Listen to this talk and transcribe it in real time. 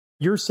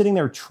You're sitting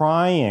there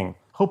trying,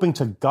 hoping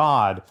to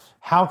God,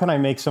 how can I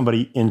make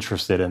somebody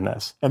interested in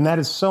this? And that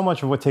is so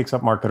much of what takes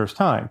up marketers'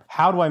 time.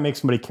 How do I make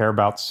somebody care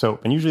about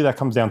soap? And usually that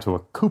comes down to a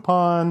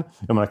coupon.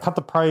 I'm going to cut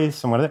the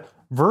price. I'm going to,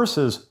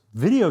 versus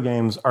video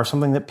games are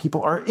something that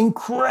people are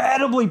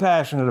incredibly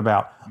passionate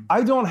about.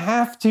 I don't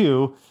have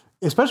to,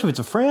 especially if it's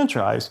a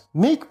franchise,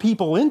 make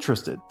people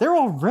interested. They're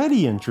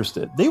already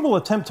interested. They will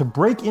attempt to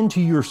break into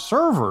your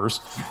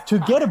servers to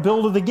get a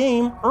build of the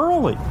game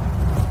early.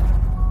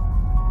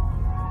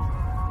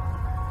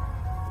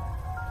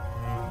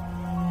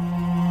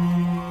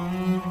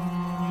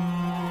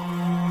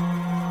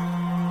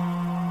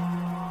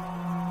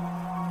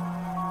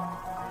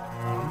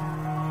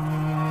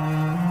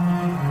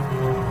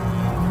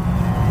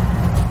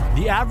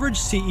 The average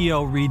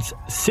CEO reads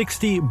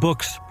 60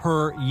 books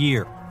per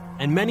year,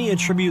 and many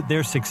attribute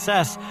their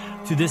success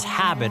to this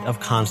habit of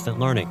constant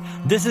learning.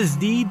 This is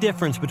the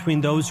difference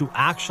between those who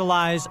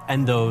actualize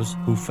and those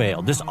who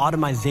fail. This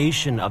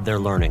automation of their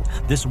learning,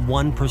 this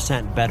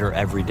 1% better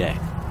every day.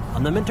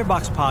 On the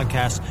MentorBox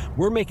podcast,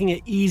 we're making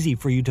it easy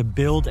for you to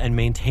build and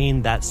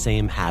maintain that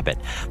same habit,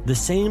 the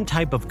same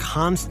type of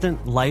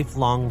constant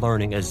lifelong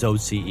learning as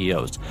those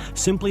CEOs,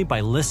 simply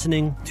by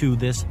listening to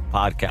this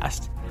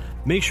podcast.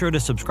 Make sure to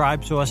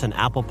subscribe to us on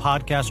Apple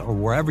Podcasts or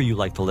wherever you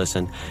like to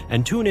listen,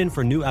 and tune in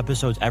for new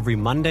episodes every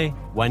Monday,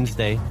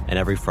 Wednesday, and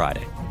every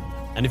Friday.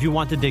 And if you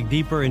want to dig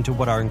deeper into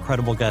what our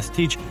incredible guests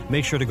teach,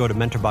 make sure to go to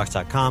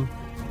mentorbox.com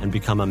and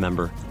become a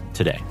member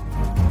today.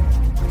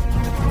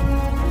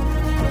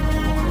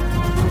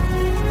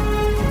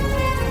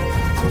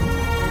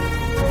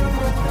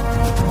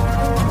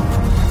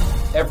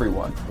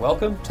 Everyone,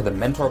 welcome to the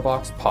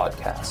MentorBox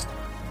podcast.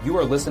 You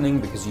are listening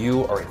because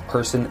you are a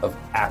person of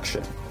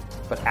action.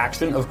 But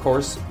action, of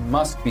course,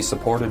 must be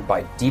supported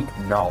by deep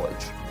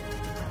knowledge.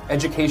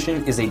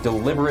 Education is a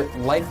deliberate,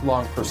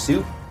 lifelong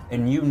pursuit,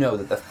 and you know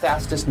that the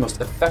fastest, most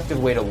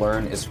effective way to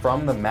learn is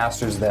from the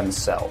masters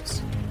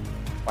themselves.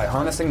 By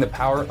harnessing the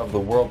power of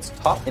the world's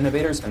top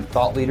innovators and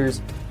thought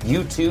leaders,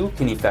 you too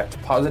can effect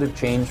positive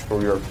change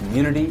for your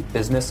community,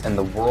 business, and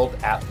the world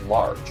at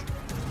large.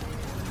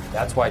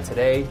 That's why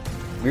today,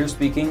 we're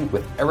speaking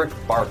with Eric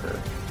Barker.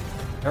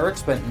 Eric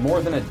spent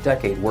more than a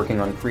decade working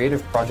on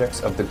creative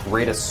projects of the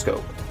greatest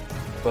scope,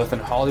 both in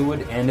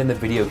Hollywood and in the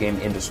video game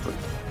industry.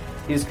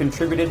 He has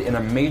contributed in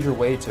a major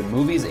way to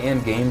movies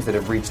and games that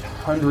have reached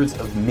hundreds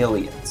of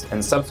millions,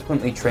 and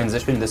subsequently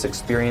transitioned this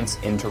experience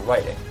into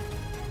writing.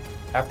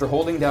 After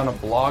holding down a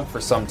blog for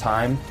some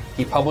time,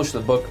 he published the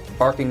book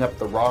Barking Up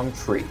the Wrong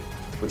Tree,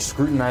 which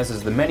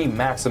scrutinizes the many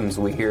maxims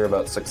we hear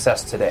about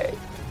success today,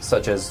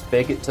 such as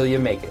fake it till you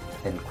make it,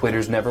 and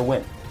quitters never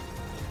win.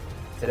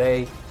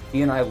 Today,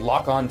 he and I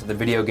lock on to the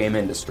video game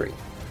industry.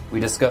 We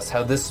discuss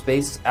how this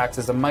space acts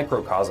as a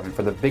microcosm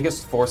for the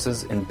biggest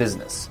forces in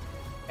business.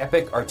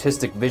 Epic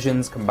artistic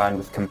visions combined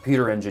with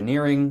computer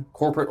engineering,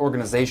 corporate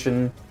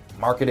organization,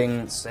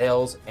 marketing,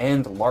 sales,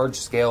 and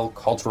large-scale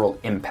cultural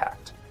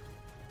impact.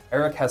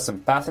 Eric has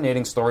some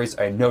fascinating stories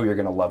I know you're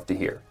going to love to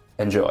hear.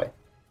 Enjoy.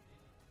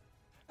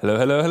 Hello,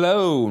 hello,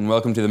 hello, and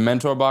welcome to the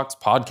MentorBox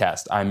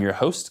podcast. I'm your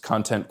host,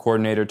 content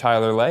coordinator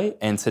Tyler Lay,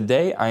 and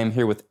today I am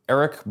here with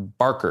Eric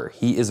Barker.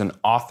 He is an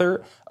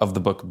author of the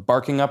book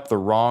Barking Up the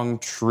Wrong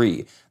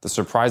Tree, the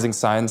surprising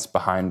science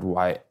behind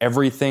why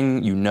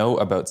everything you know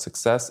about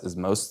success is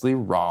mostly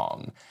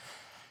wrong.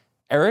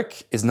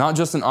 Eric is not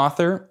just an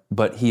author,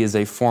 but he is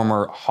a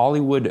former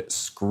Hollywood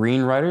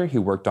screenwriter. He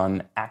worked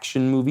on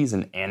action movies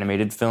and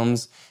animated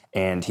films,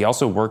 and he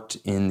also worked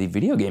in the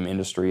video game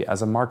industry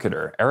as a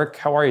marketer. Eric,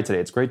 how are you today?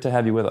 It's great to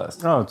have you with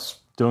us. Oh, it's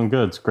doing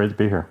good. It's great to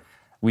be here.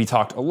 We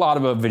talked a lot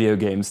about video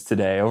games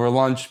today over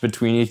lunch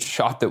between each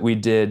shot that we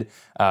did,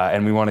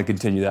 and we want to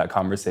continue that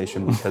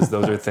conversation because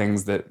those are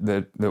things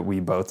that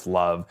we both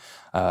love.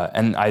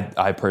 And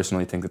I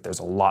personally think that there's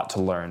a lot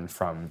to learn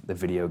from the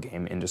video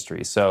game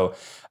industry. So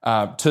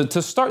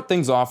to start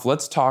things off,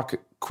 let's talk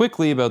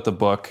quickly about the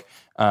book.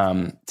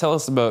 Tell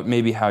us about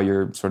maybe how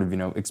your sort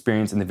of,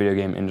 experience in the video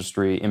game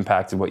industry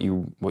impacted what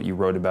you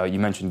wrote about. You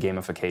mentioned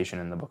gamification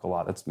in the book a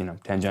lot. That's,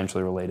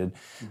 tangentially related.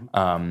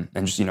 And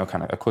just,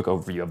 kind of a quick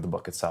overview of the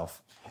book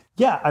itself.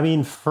 Yeah, I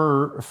mean,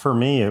 for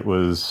me, it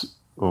was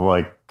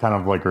kind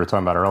of like we were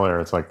talking about earlier.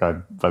 It's like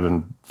I've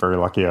been very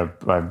lucky.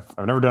 I've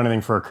never done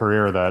anything for a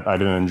career that I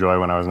didn't enjoy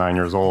when I was 9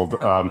 years old.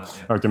 I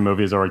worked in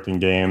movies, I worked in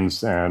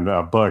games and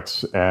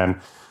books,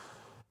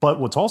 But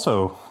what's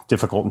also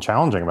difficult and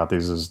challenging about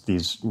these is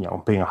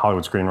being a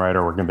Hollywood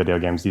screenwriter, working in video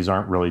games, these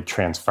aren't really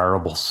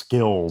transferable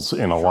skills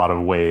in a lot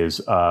of ways.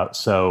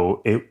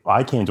 So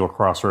I came to a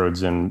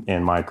crossroads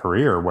in my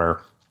career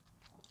where,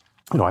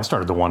 I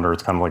started to wonder,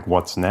 it's kind of like,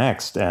 what's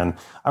next? And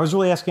I was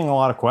really asking a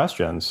lot of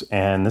questions.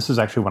 And this is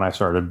actually when I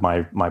started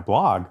my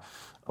blog.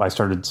 I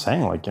started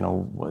saying,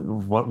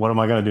 what am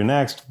I going to do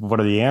next? What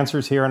are the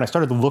answers here? And I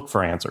started to look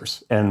for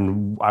answers.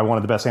 And I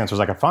wanted the best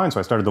answers I could find. So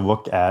I started to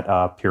look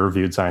at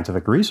peer-reviewed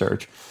scientific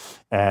research.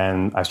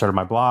 And I started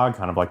my blog,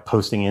 kind of like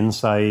posting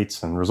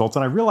insights and results.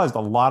 And I realized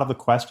a lot of the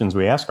questions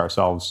we ask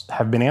ourselves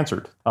have been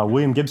answered.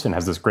 William Gibson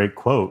has this great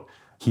quote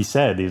he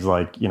said, he's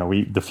like,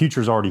 the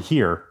future's already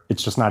here.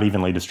 It's just not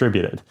evenly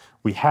distributed.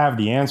 We have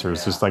the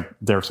answers. Just like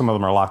some of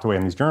them are locked away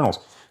in these journals.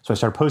 So I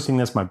started posting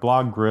this. My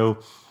blog grew.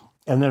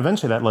 And then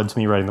eventually that led to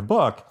me writing the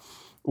book,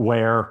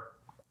 where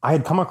I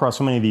had come across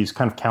so many of these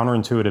kind of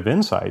counterintuitive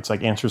insights,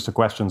 like answers to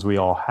questions we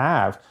all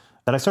have,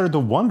 that I started to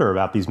wonder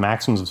about these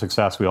maxims of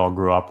success we all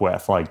grew up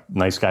with, like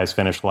nice guys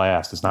finish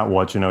last. It's not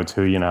what you know, it's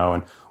who you know.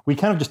 And we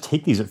kind of just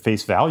take these at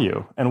face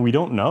value, and we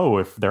don't know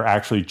if they're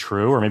actually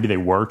true, or maybe they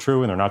were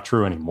true and they're not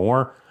true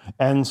anymore.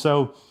 And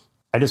so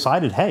I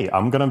decided, hey,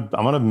 I'm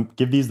gonna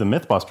give these the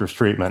Mythbusters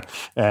treatment.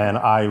 And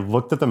I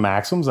looked at the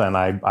maxims, and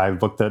I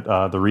looked at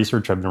the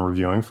research I've been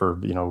reviewing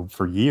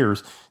for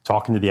years,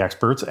 talking to the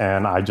experts,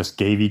 and I just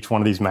gave each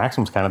one of these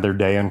maxims kind of their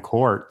day in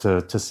court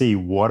to see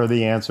what are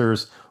the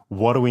answers,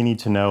 what do we need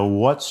to know,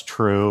 what's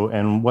true,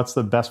 and what's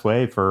the best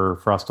way for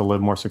us to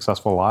live more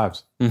successful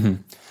lives. Mm-hmm.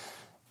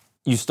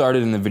 You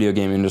started in the video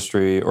game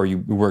industry, or you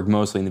worked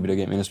mostly in the video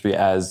game industry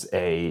as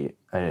a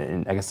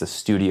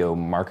studio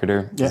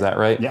marketer. Is that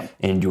right? Yeah.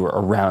 And you were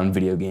around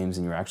video games,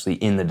 and you were actually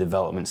in the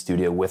development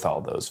studio with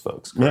all those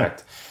folks,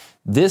 correct? Yeah.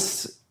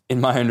 This,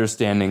 in my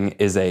understanding,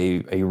 is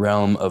a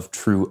realm of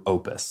true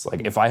opus.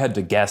 Like, if I had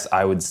to guess,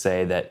 I would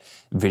say that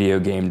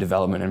video game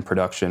development and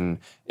production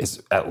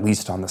is at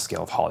least on the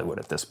scale of Hollywood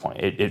at this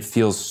point. It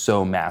feels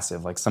so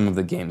massive. Like, some of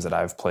the games that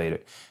I've played,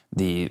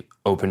 the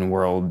open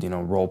world,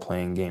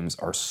 role-playing games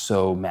are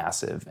so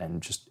massive,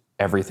 and just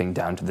everything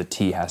down to the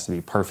T has to be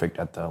perfect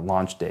at the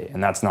launch date.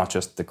 And that's not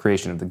just the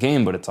creation of the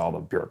game, but it's all the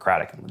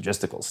bureaucratic and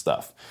logistical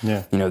stuff.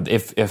 Yeah.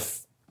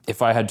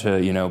 If I had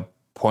to,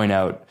 point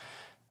out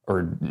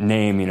or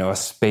name, a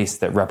space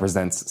that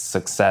represents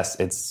success,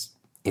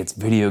 it's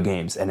video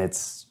games, and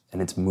it's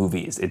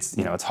movies.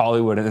 It's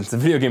Hollywood, and it's the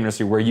video game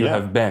industry where you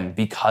have been,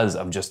 because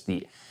of just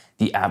the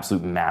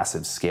absolute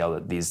massive scale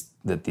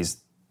that these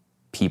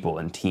people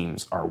and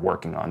teams are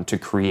working on to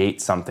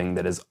create something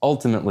that is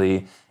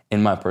ultimately,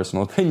 in my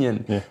personal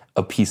opinion,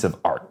 a piece of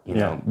art.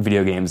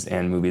 Video games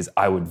and movies,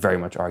 I would very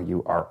much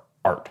argue, are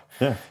art.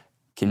 Yeah.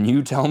 Can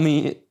you tell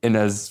me in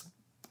as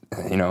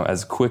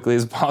quickly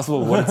as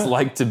possible what it's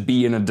like to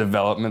be in a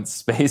development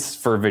space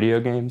for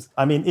video games?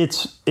 I mean,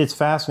 it's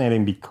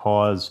fascinating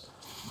because,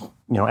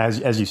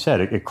 as you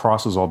said, it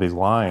crosses all these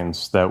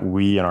lines that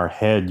we in our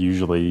head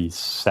usually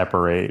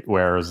separate.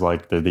 Whereas,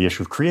 like the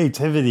issue of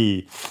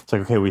creativity, it's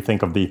like, okay, we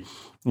think of the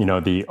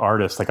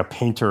artist, like a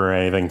painter or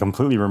anything,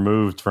 completely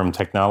removed from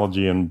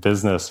technology and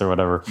business or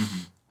whatever.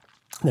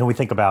 Mm-hmm. Then we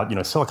think about,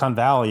 Silicon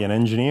Valley and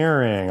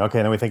engineering.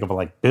 Okay, then we think of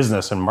like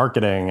business and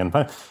marketing, and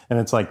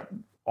it's like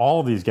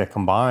all of these get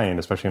combined,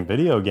 especially in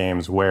video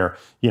games, where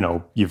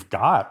you've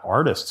got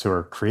artists who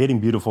are creating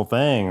beautiful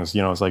things.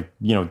 It's like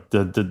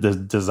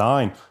the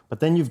design, but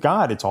then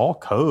it's all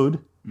code.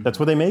 Mm-hmm. That's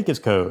what they make is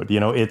code.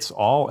 It's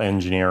all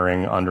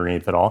engineering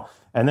underneath it all.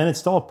 And then it's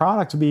still a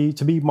product to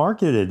be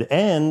marketed.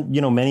 And,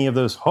 many of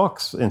those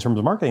hooks in terms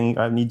of marketing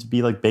need to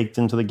be like baked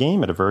into the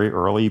game at a very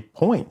early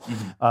point.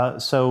 Mm-hmm.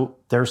 So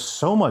there's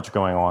so much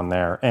going on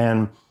there.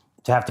 And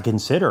to have to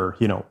consider,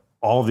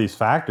 all of these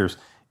factors,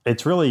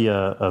 it's really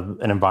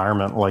an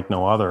environment like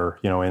no other,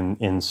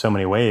 in so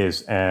many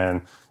ways.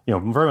 And,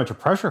 very much a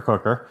pressure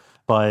cooker,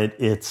 but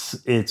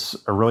it's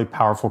a really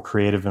powerful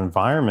creative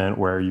environment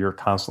where you're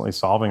constantly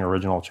solving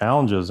original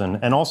challenges.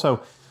 And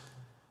also,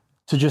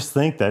 to just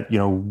think that,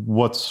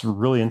 what's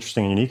really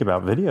interesting and unique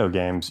about video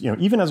games,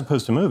 even as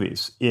opposed to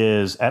movies,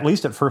 is at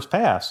least at first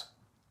pass,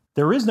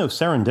 there is no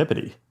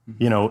serendipity,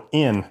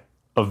 in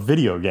a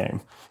video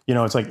game.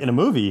 It's like in a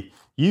movie,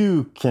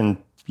 you can,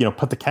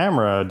 put the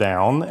camera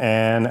down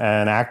and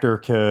an actor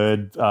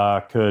could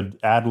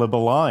ad-lib a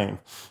line,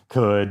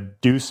 could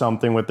do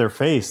something with their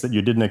face that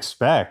you didn't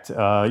expect.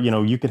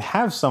 You could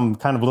have some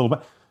kind of little bit.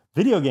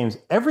 Video games,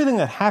 everything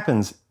that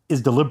happens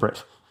is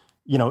deliberate.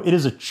 It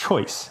is a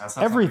choice.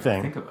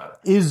 Everything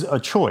is a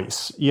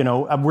choice.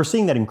 We're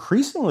seeing that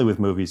increasingly with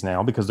movies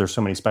now because there's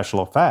so many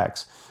special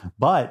effects.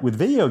 But with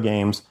video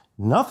games,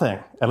 nothing,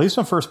 at least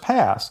on first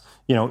pass,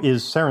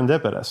 is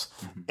serendipitous.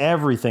 Mm-hmm.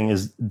 Everything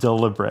is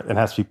deliberate. It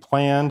has to be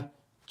planned,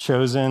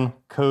 chosen,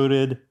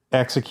 coded,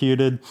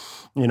 executed,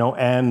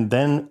 and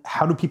then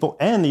how do people,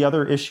 and the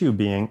other issue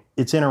being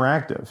it's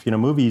interactive.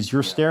 Movies,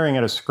 you're staring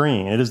at a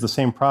screen. It is the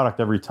same product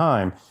every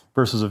time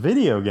versus a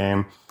video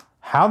game.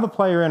 How the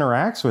player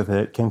interacts with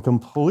it can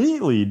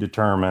completely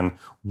determine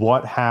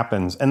what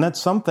happens. And that's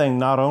something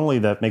not only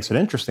that makes it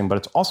interesting, but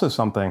it's also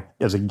something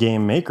as a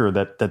game maker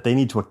that they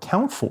need to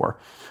account for.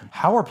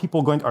 How are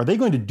people are they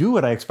going to do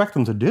what I expect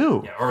them to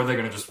do? Yeah, or are they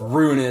going to just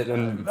ruin it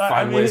and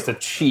find ways to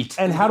cheat?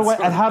 And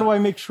how do I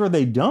make sure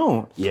they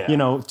don't? Yeah.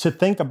 To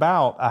think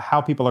about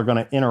how people are going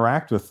to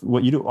interact with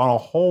what you do on a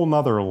whole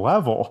nother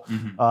level.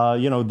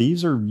 Mm-hmm.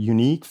 These are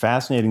unique,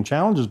 fascinating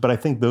challenges, but I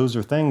think those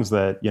are things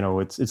that,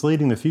 it's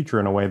leading the future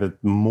in a way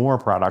that more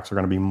products are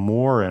going to be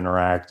more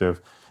interactive.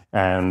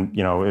 And,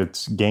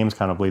 it's games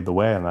kind of lead the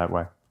way in that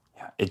way.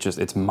 Yeah,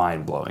 it's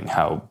mind-blowing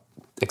how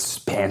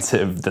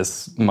expansive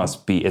this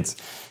must be.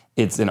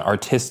 It's an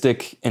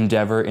artistic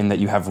endeavor in that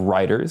you have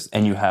writers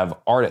and you have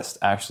artists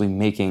actually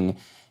making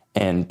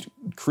and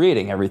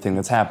creating everything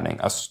that's happening.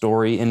 A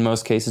story, in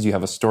most cases, you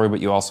have a story, but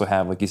you also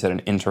have, like you said,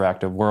 an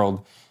interactive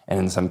world, and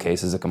in some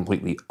cases, a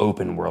completely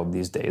open world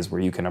these days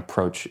where you can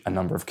approach a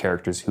number of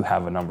characters who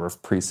have a number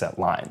of preset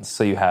lines.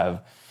 So you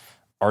have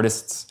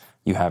artists,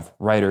 you have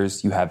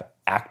writers, you have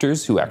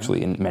actors who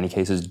actually, in many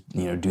cases,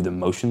 do the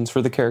motions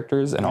for the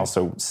characters and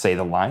also say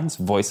the lines,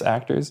 voice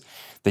actors.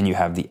 Then you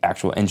have the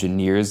actual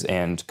engineers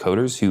and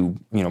coders who,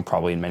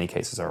 probably in many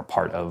cases are a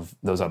part of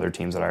those other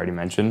teams that I already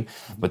mentioned.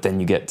 But then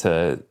you get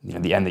to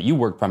the end that you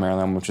work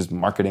primarily on, which is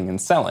marketing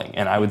and selling.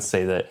 And I would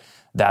say that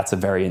that's a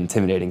very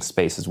intimidating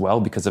space as well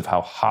because of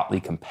how hotly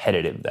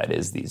competitive that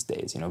is these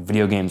days.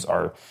 Video games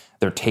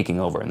they're taking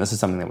over. And this is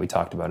something that we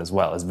talked about as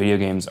well, as video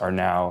games are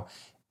now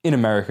in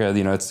America,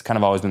 it's kind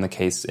of always been the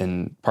case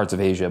in parts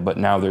of Asia, but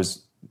now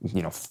there's,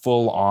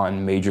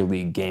 full-on Major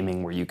League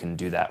Gaming where you can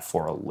do that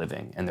for a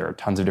living. And there are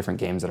tons of different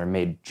games that are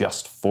made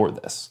just for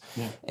this.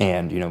 Yeah.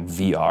 And,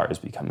 VR is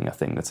becoming a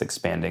thing that's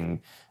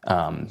expanding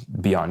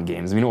beyond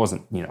games. I mean, it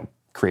wasn't,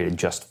 created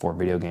just for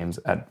video games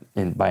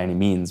by any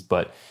means,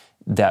 but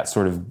that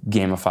sort of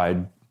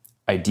gamified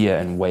idea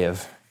and way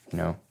of,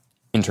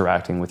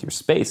 interacting with your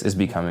space is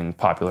becoming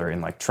popular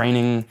in like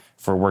training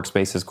for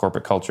workspaces,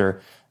 corporate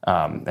culture,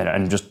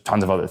 and just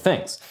tons of other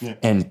things. Yeah.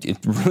 And it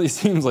really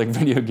seems like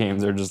video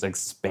games are just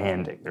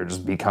expanding. They're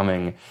just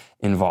becoming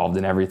involved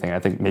in everything. I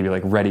think maybe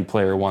like Ready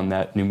Player One,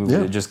 that new movie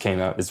that just came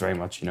out, is very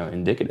much,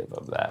 indicative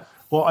of that.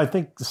 Well, I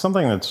think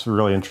something that's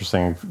really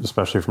interesting,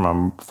 especially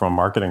from a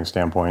marketing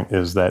standpoint,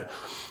 is that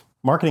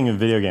marketing in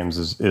video games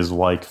is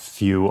like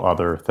few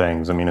other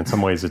things. I mean, in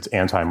some ways it's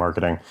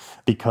anti-marketing,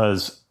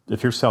 because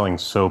if you're selling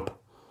soap,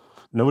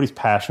 nobody's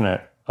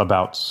passionate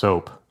about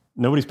soap.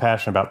 Nobody's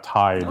passionate about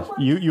Tide.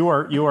 You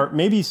are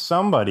maybe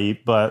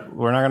somebody, but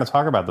we're not going to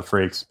talk about the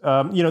freaks.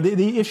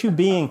 The issue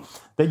being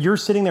that you're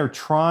sitting there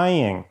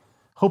trying,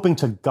 hoping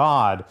to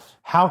God,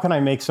 how can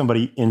I make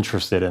somebody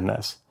interested in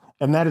this?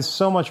 And that is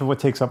so much of what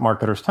takes up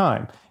marketers'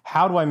 time.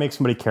 How do I make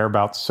somebody care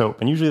about soap?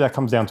 And usually that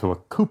comes down to a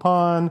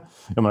coupon.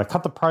 I'm going to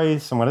cut the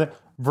price.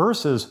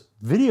 Versus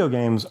video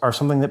games are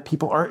something that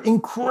people are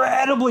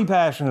incredibly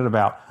passionate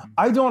about.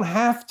 I don't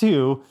have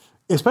to,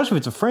 especially if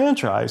it's a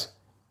franchise,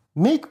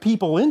 make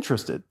people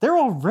interested. They're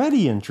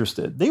already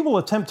interested. They will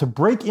attempt to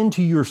break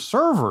into your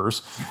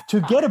servers to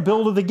get a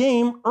build of the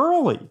game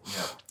early.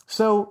 Yeah.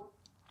 So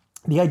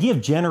the idea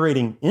of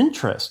generating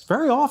interest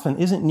very often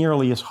isn't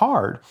nearly as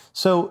hard.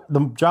 So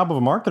the job of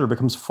a marketer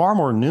becomes far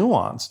more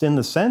nuanced in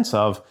the sense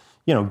of,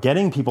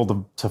 getting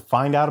people to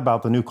find out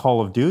about the new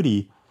Call of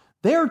Duty.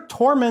 They're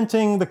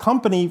tormenting the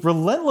company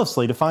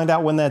relentlessly to find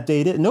out when that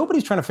date is.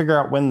 Nobody's trying to figure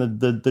out when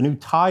the new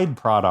Tide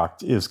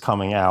product is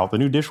coming out, the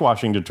new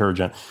dishwashing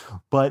detergent.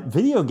 But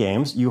video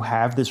games, you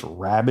have this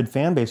rabid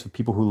fan base of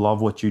people who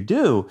love what you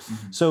do.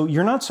 Mm-hmm. So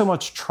you're not so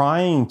much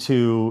trying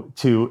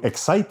to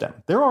excite them.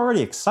 They're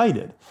already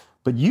excited.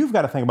 But you've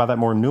got to think about that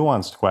more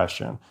nuanced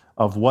question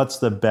of what's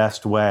the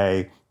best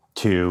way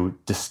to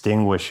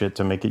distinguish it,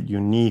 to make it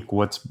unique,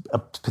 what's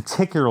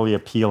particularly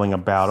appealing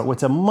about it,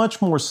 what's a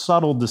much more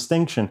subtle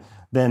distinction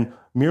than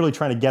merely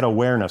trying to get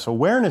awareness.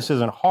 Awareness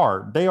isn't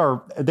hard.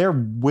 They're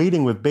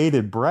waiting with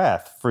bated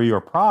breath for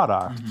your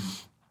product.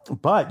 Mm-hmm.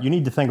 But you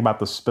need to think about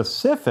the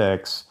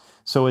specifics.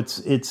 So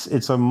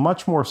it's a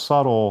much more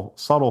subtle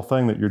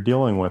thing that you're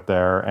dealing with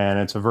there, and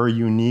it's a very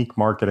unique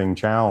marketing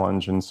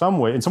challenge. In some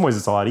ways,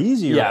 it's a lot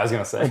easier. Yeah, I was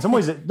going to say. In some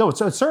ways,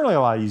 it's certainly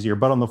a lot easier.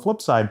 But on the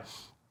flip side,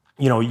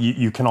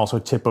 you can also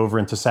tip over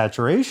into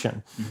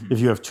saturation if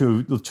you have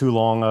too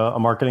long a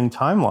marketing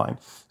timeline.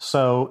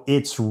 So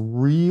it's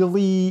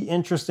really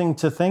interesting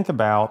to think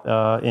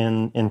about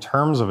in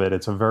terms of it.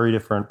 It's a very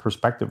different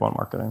perspective on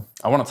marketing.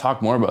 I want to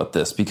talk more about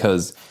this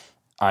because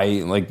I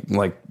like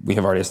we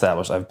have already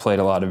established, I've played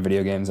a lot of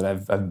video games, and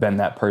I've been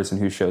that person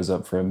who shows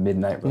up for a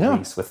midnight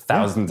release with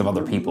thousands of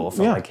other people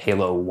from like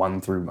Halo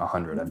 1 through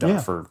 100. I've done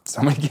it for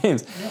so many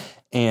games. Yeah.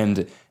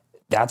 And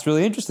that's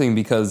really interesting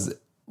because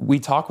we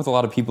talk with a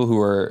lot of people who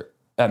are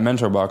at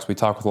MentorBox. We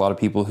talk with a lot of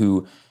people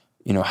who,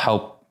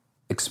 help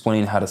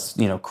explain how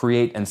to,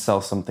 create and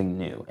sell something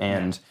new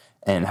and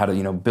how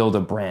to, build a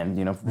brand,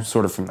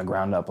 sort of from the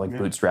ground up, like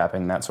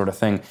bootstrapping, that sort of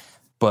thing.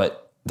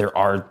 But there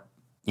are,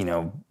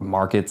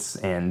 markets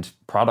and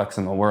products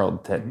in the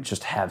world that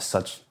just have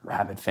such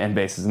rabid fan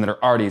bases and that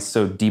are already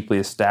so deeply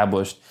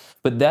established.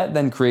 But that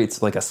then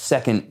creates like a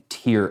second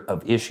tier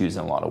of issues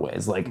in a lot of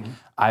ways. Like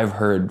I've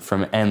heard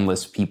from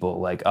endless people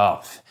like,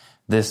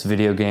 this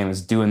video game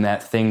is doing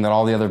that thing that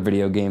all the other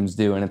video games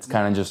do, and it's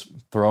kind of just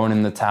throwing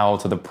in the towel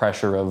to the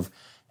pressure of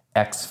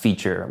X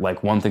feature.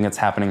 Like one thing that's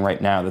happening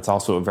right now that's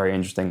also a very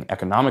interesting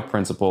economic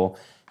principle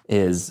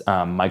is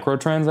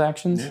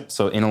microtransactions. Yeah.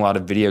 So in a lot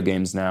of video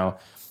games now,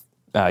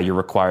 you're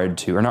required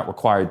to, or not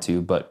required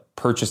to, but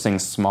purchasing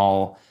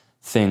small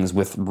things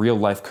with real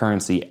life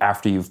currency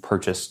after you've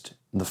purchased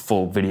the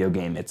full video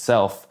game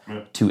itself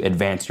to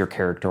advance your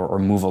character or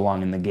move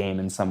along in the game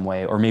in some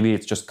way. Or maybe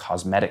it's just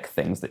cosmetic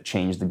things that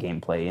change the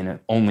gameplay in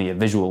only a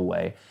visual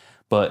way.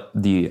 But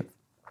the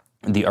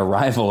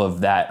arrival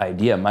of that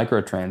idea,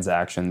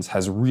 microtransactions,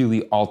 has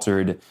really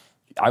altered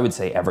I would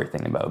say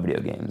everything about video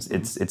games.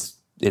 It's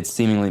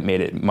seemingly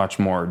made it much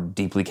more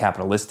deeply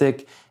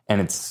capitalistic,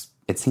 and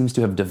it seems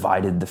to have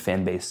divided the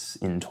fan base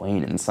in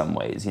twain in some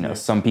ways. You know,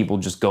 some people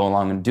just go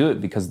along and do it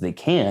because they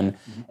can,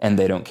 and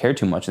they don't care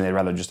too much, and they'd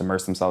rather just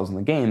immerse themselves in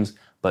the games.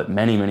 But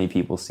many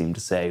people seem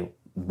to say,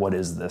 what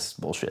is this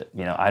bullshit?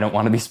 You know, I don't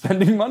want to be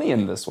spending money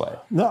in this way.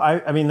 No,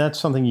 I mean, that's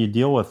something you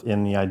deal with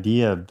in the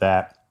idea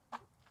that,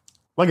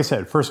 like I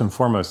said, first and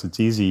foremost, it's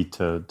easy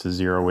to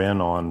zero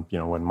in on, you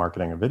know, when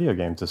marketing a video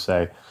game to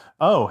say,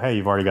 oh, hey,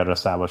 you've already got an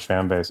established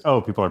fan base.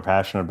 Oh, people are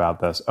passionate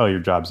about this. Oh, your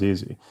job's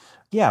easy.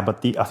 Yeah,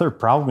 but the other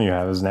problem you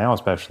have is now,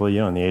 especially, you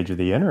know, in the age of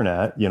the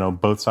internet, you know,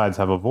 both sides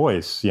have a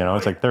voice. You know,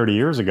 it's like 30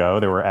 years ago,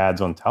 there were ads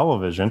on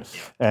television,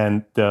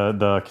 and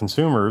the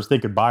consumers, they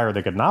could buy or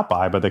they could not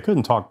buy, but they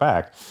couldn't talk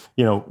back.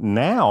 You know,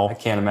 now I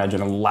can't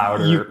imagine a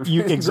louder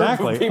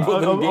exactly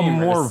people than a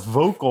more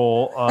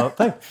vocal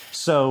thing.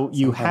 So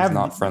you have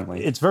not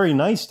friendly. It's very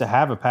nice to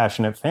have a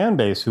passionate fan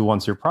base who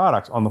wants your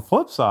product. On the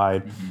flip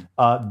side,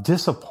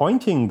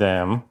 disappointing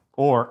them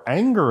or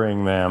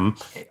angering them,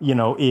 you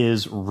know,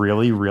 is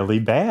really, really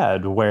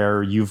bad.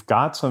 Where you've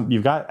got,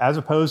 as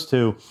opposed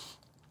to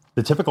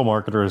the typical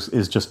marketer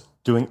is just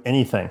doing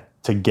anything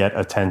to get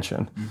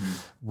attention.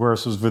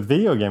 Versus with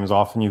video games,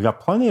 often you've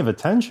got plenty of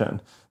attention,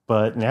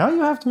 but now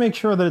you have to make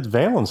sure that it's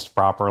valenced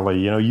properly.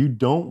 You know, you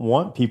don't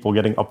want people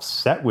getting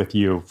upset with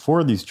you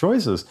for these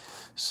choices.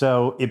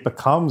 So it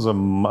becomes a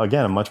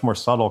much more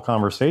subtle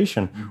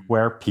conversation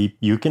where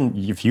you can,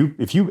 if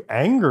you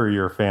anger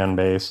your fan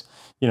base,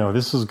 you know,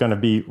 this is going to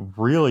be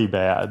really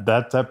bad.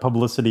 That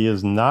publicity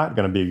is not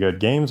going to be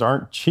good. Games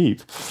aren't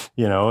cheap,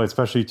 you know,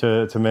 especially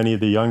to many of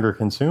the younger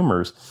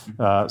consumers.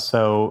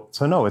 So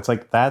no, it's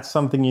like that's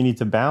something you need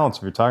to balance.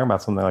 If you're talking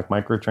about something like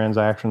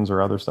microtransactions or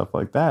other stuff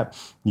like that,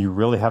 you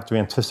really have to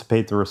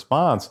anticipate the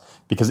response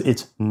because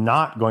it's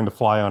not going to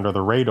fly under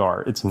the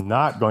radar. It's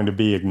not going to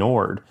be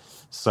ignored.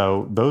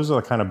 So those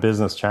are the kind of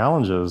business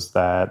challenges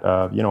that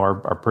you know,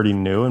 are pretty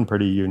new and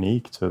pretty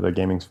unique to the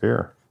gaming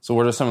sphere. So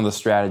what are some of the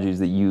strategies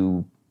that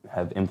you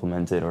have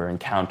implemented or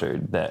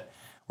encountered that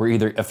were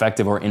either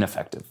effective or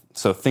ineffective?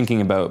 So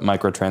thinking about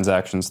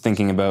microtransactions,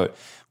 thinking about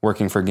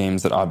working for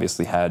games that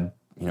obviously had,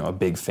 you know, a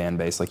big fan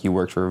base, like you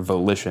worked for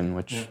Volition,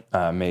 which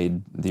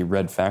made the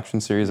Red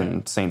Faction series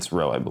and Saints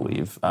Row, I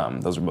believe.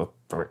 Those are both,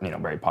 you know,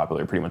 very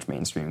popular, pretty much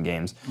mainstream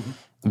games.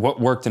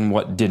 What worked and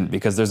what didn't?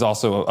 Because there's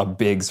also a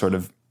big sort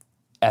of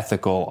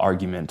ethical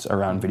argument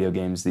around video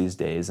games these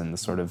days, and the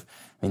sort of,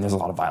 I mean, there's a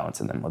lot of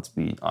violence in them, let's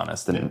be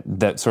honest, and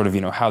that sort of,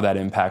 you know, how that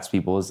impacts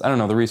people is, I don't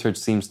know, the research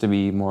seems to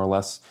be more or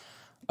less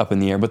up in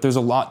the air, but there's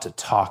a lot to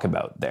talk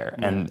about there.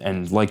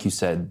 And like you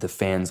said, the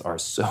fans are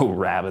so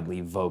rabidly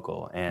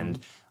vocal,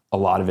 and a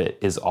lot of it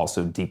is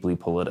also deeply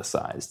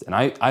politicized. And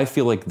I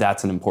feel like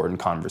that's an important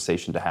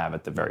conversation to have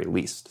at the very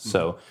least.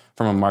 So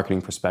from a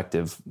marketing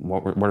perspective,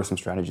 what are some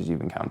strategies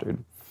you've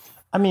encountered?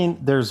 I mean,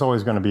 there's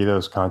always going to be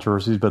those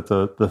controversies, but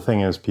the thing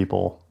is,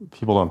 people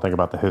don't think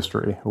about the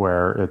history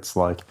where it's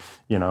like,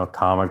 you know,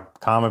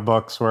 comic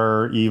books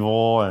were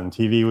evil and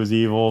TV was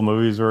evil,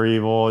 movies were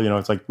evil. You know,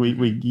 it's like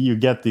you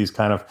get these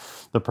kind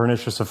of the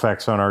pernicious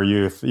effects on our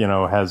youth. You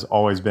know, has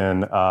always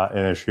been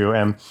an issue,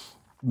 and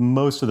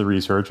most of the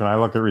research, and I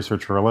look at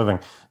research for a living,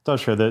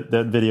 does show that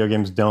video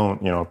games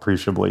don't, you know,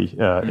 appreciably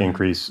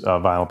increase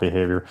violent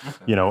behavior.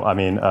 You know, I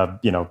mean,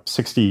 you know,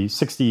 60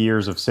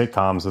 years of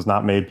sitcoms has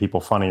not made people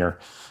funnier.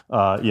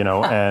 You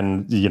know,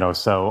 and, you know,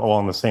 so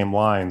along the same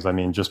lines, I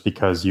mean, just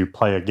because you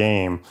play a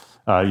game,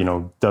 you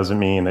know, doesn't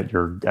mean that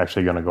you're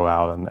actually going to go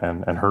out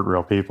and hurt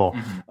real people.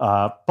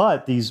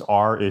 But these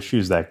are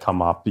issues that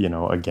come up, you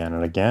know, again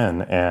and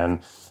again.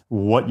 And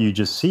what you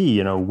just see,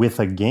 you know, with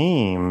a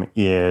game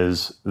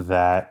is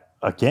that,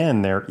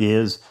 again,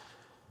 there's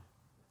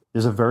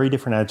a very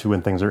different attitude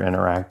when things are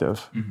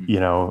interactive.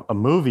 You know, a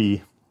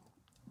movie,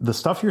 the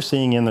stuff you're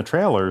seeing in the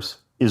trailers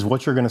is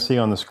what you're going to see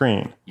on the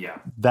screen.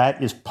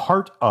 That is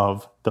part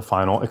of the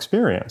final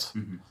experience.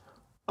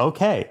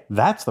 Okay,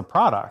 that's the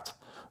product.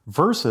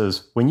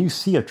 Versus when you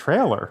see a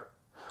trailer,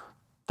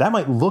 that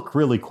might look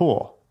really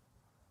cool.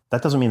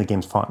 That doesn't mean the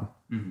game's fun.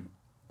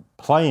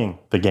 Playing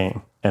the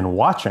game and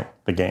watching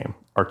the game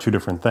are two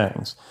different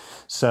things.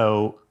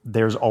 So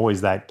there's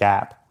always that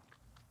gap.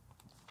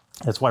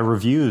 That's why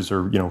reviews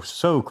are, you know,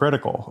 so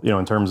critical, you know,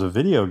 in terms of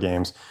video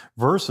games,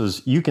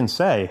 versus you can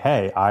say,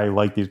 hey, I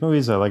like these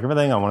movies, I like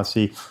everything, I want to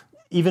see.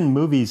 Even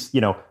movies, you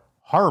know,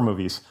 horror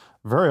movies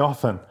very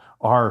often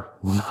are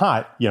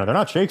not, you know, they're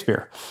not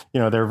Shakespeare.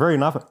 You know, they're very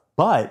nothing.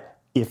 But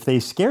if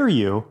they scare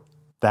you,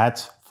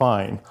 that's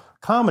fine.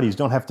 Comedies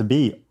don't have to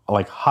be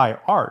like high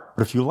art,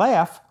 but if you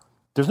laugh,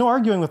 there's no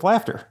arguing with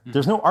laughter.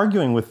 There's no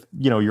arguing with,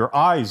 you know, your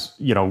eyes,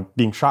 you know,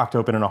 being shocked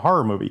open in a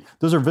horror movie.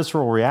 Those are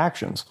visceral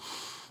reactions.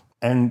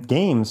 And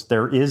games,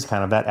 there is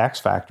kind of that X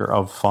factor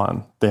of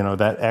fun, you know,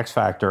 that X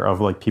factor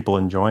of like people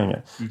enjoying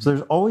it. So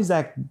there's always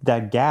that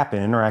gap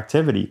in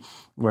interactivity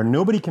where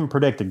nobody can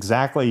predict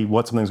exactly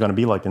what something's going to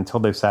be like until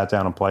they've sat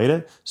down and played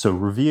it. So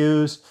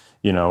reviews,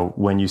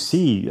 When you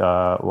see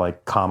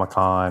like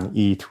Comic-Con,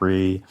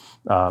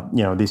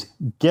 E3, these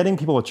getting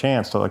people a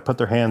chance to like put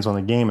their hands on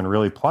the game and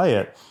really play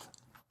it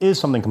is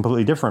something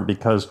completely different,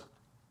 because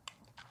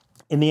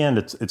in the end,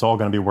 it's all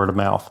going to be word of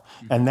mouth.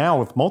 And now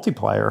with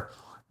multiplayer,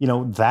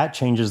 that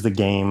changes the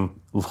game,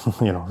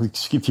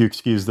 if you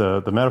excuse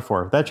the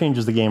metaphor, that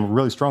changes the game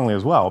really strongly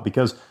as well,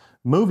 because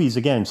movies,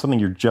 again, something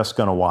you're just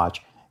going to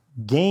watch.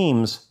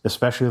 Games,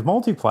 especially with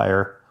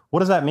multiplayer,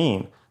 what does that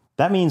mean?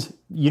 That means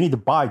you need to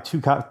buy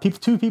two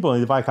people need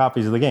to buy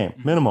copies of the game,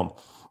 minimum.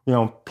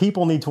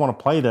 People need to want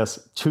to play this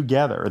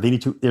together.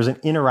 There's an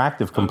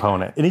interactive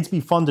component. It needs to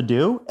be fun to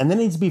do, and then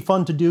it needs to be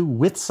fun to do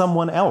with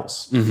someone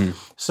else.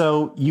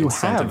 So you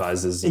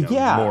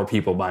incentivizes more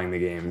people buying the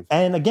game.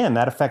 And again,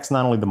 that affects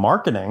not only the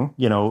marketing,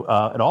 it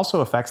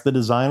also affects the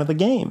design of the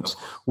games,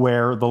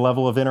 where the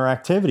level of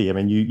interactivity. I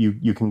mean,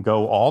 you can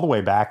go all the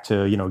way back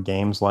to,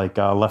 games like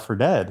Left 4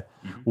 Dead,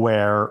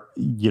 where,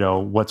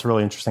 what's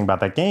really interesting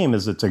about that game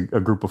is it's a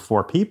group of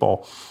 4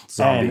 people.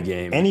 Zombie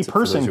game. Any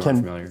person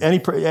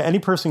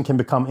can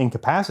become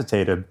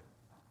incapacitated,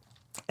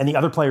 and the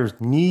other players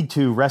need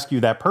to rescue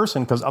that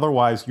person, because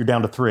otherwise you're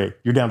down to 3,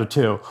 you're down to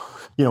 2.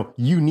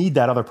 You need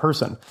that other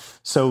person.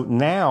 So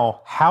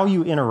now how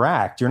you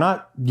interact, you're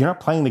not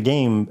playing the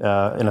game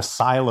in a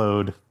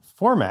siloed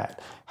format.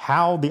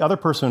 How the other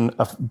person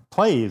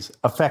plays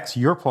affects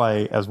your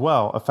play as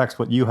well, affects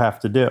what you have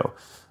to do.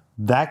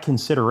 That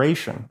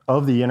consideration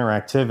of the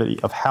interactivity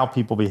of how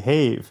people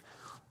behave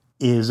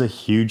is a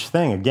huge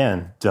thing.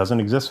 Again, doesn't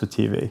exist with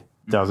TV,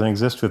 doesn't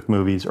exist with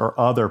movies or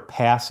other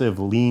passive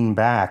lean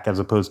back as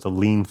opposed to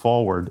lean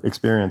forward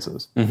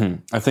experiences.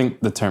 I think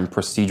the term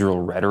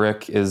procedural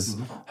rhetoric is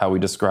how we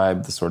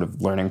describe the sort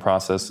of learning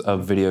process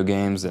of video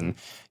games. And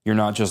you're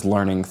not just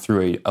learning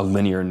through a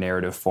linear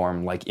narrative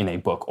form like in a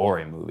book or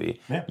a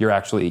movie. Yeah.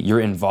 You're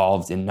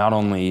involved in not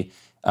only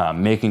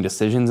making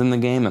decisions in the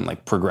game and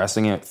like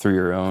progressing it through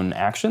your own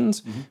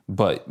actions,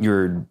 but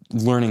you're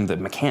learning the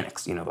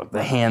mechanics,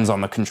 the hands on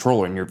the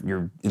controller, and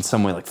you're in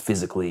some way like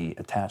physically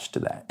attached to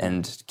that.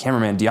 And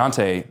cameraman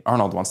Deontay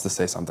Arnold wants to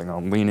say something.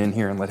 I'll lean in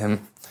here and let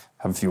him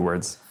have a few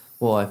words.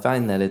 Well, I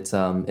find that it's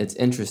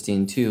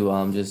interesting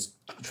too. Just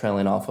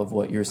trailing off of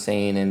what you're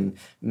saying and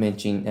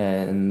mentioning,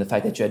 and the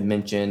fact that you had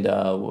mentioned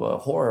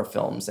horror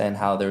films and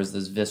how there's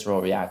this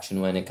visceral reaction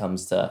when it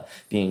comes to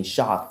being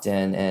shocked,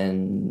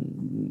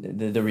 and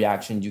the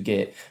reaction you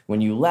get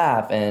when you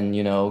laugh, and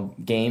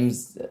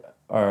games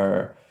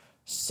are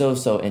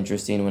so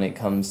interesting when it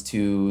comes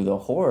to the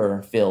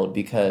horror field,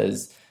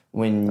 because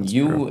when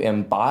you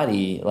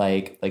embody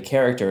like a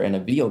character in a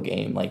video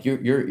game, like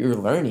you're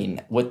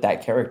learning with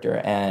that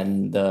character,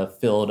 and the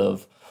field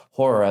of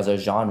horror as a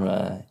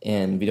genre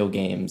in video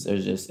games,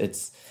 there's just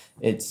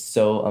it's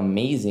so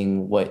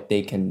amazing what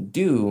they can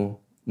do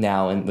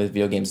now, and with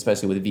video games,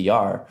 especially with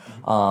VR.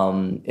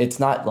 It's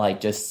not like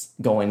just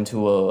going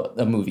to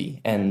a movie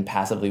and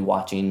passively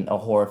watching a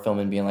horror film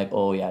and being like,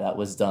 oh yeah, that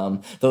was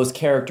dumb. Those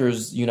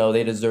characters,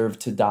 they deserve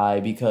to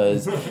die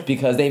because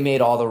they made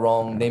all the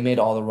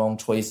wrong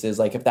choices.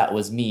 Like if that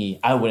was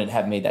me, I wouldn't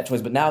have made that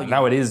choice. But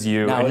now it is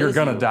you, and you're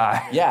gonna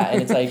die. Yeah,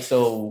 and it's like,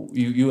 so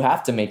you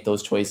have to make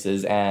those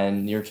choices,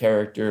 and your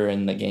character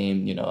in the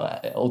game,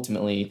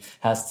 ultimately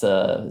has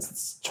to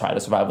try to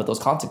survive with those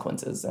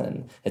consequences,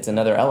 and it's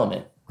another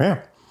element.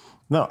 Yeah.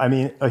 No, I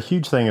mean, a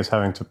huge thing is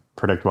having to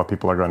predict what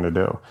people are going to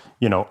do.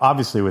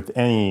 Obviously with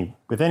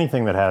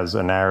anything that has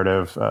a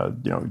narrative,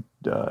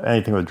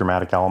 anything with a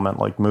dramatic element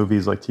like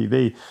movies, like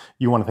TV,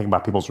 you want to think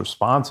about people's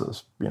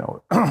responses,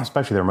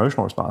 especially their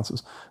emotional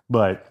responses.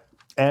 But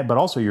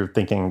also you're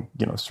thinking,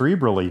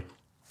 cerebrally,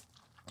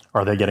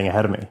 are they getting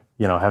ahead of me?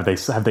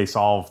 Have they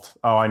solved,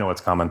 oh, I know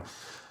what's coming.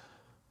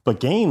 But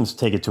games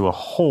take it to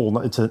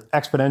it's an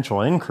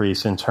exponential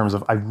increase in terms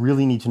of, I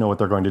really need to know what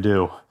they're going to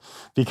do,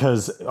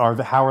 because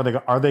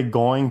are they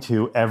going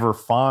to ever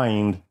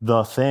find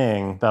the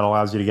thing that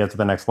allows you to get to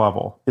the next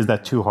level? Is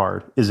that too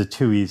hard? Is it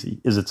too easy?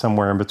 Is it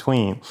somewhere in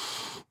between?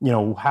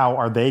 How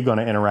are they going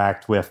to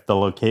interact with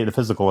the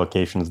physical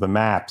locations, the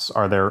maps?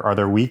 Are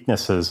there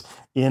weaknesses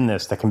in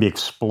this that can be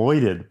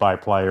exploited by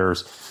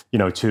players,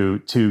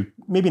 to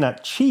maybe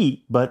not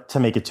cheat, but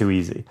to make it too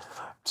easy?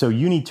 So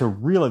you need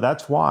to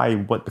that's why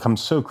what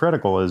becomes so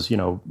critical is,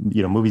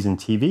 movies and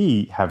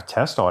TV have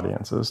test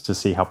audiences to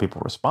see how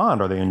people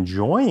respond. Are they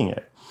enjoying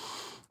it?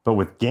 But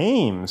with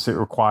games, it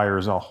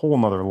requires a whole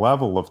nother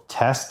level of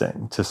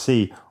testing to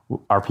see,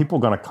 are people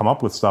going to come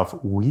up with stuff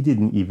we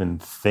didn't even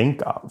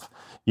think of?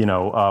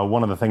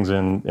 One of the things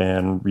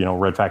in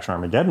Red Faction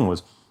Armageddon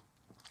was,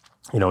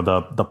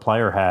 the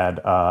player had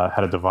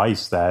a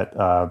device that,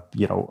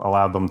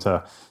 allowed them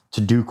to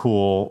do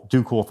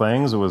cool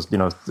things. It was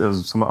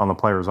some on the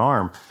player's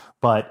arm,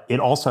 but it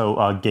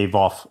also gave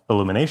off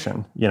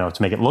illumination,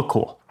 to make it look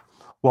cool.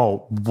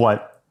 Well,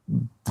 what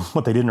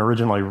they didn't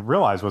originally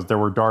realize was there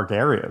were dark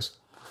areas.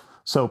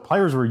 So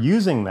players were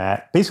using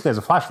that basically as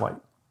a flashlight.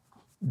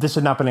 This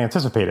had not been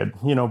anticipated,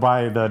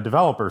 by the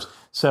developers.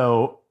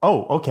 So,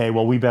 okay,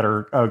 well, we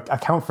better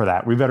account for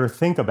that. We better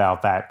think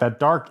about that. That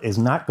dark is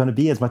not going to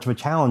be as much of a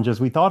challenge as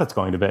we thought it's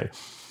going to be.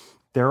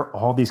 there are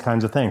all these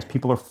kinds of things.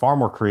 People are far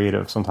more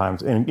creative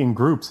sometimes in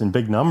groups, in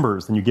big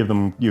numbers than you give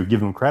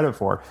them credit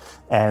for.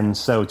 And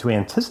so to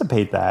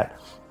anticipate that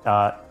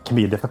can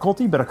be a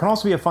difficulty, but it can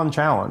also be a fun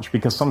challenge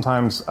because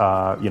sometimes,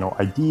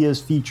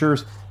 ideas,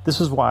 features,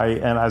 this is why,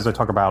 and as I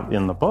talk about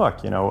in the book,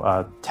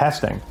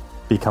 testing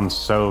becomes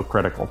so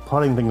critical.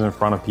 Putting things in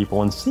front of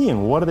people and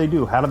seeing what do they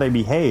do, how do they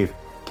behave,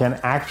 can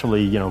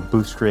actually,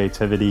 boost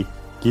creativity,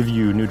 give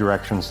you new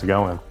directions to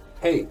go in.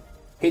 Hey,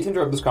 hate to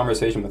interrupt this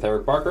conversation with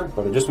Eric Barker,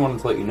 but I just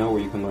wanted to let you know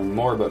where you can learn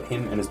more about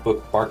him and his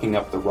book, Barking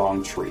Up the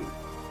Wrong Tree.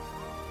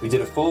 We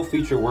did a full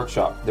feature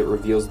workshop that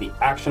reveals the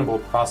actionable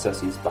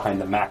processes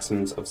behind the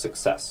maxims of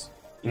success,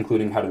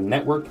 including how to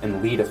network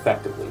and lead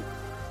effectively.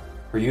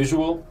 Per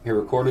usual, he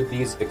recorded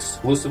these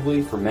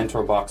exclusively for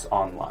MentorBox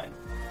Online.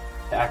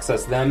 To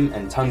access them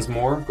and tons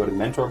more, go to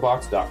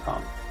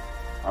mentorbox.com.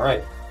 All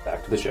right,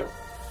 back to the show.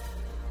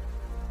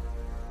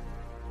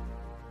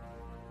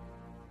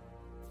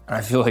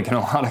 I feel like in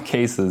a lot of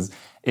cases,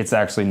 it's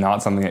actually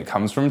not something that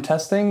comes from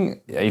testing.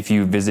 If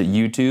you visit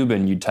YouTube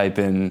and you type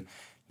in,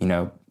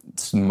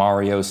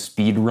 Mario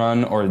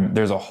speedrun, or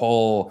there's a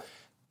whole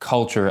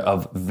culture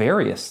of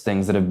various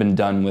things that have been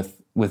done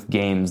with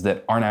games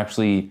that aren't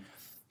actually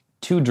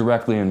too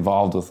directly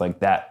involved with like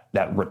that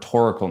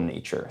rhetorical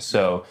nature.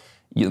 So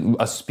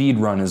a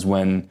speedrun is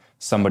when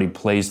somebody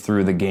plays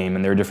through the game,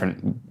 and there are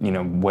different,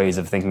 ways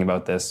of thinking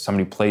about this.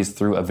 Somebody plays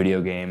through a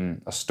video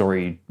game, a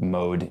story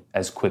mode,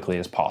 as quickly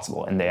as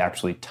possible, and they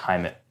actually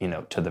time it,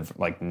 to the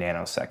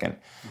nanosecond.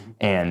 Mm-hmm.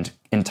 And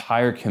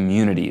entire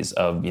communities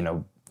of,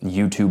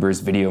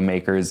 YouTubers, video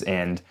makers,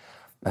 and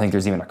I think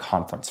there's even a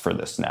conference for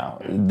this now.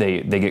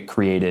 They get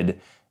created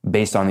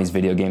based on these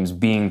video games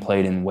being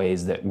played in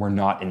ways that were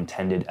not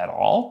intended at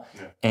all.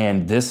 Yeah.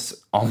 And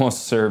this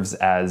almost serves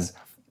as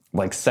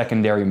like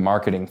secondary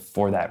marketing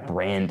for that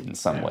brand in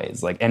some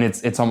ways. And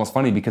it's almost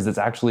funny because it's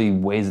actually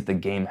ways that the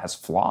game has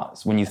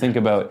flaws. When you think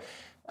about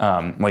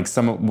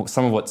some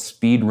of what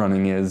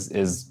speedrunning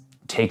is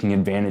taking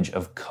advantage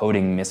of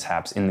coding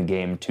mishaps in the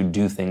game to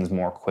do things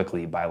more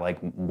quickly by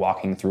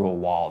walking through a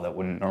wall that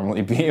wouldn't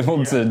normally be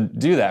able to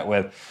do that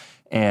with.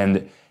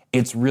 And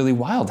it's really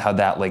wild how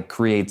that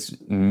creates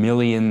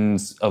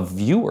millions of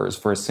viewers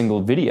for a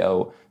single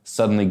video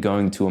suddenly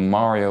going to a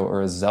Mario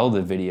or a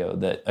Zelda video,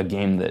 that a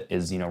game that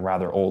is,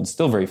 rather old,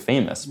 still very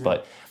famous,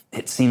 but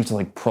it seems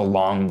to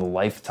prolong the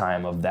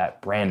lifetime of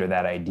that brand or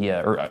that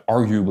idea, or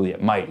arguably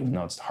it might, even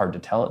though it's hard to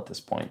tell at this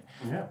point.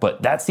 Yeah.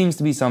 But that seems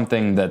to be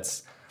something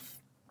that's,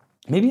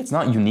 maybe it's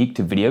not unique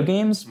to video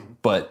games,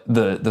 but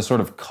the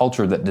sort of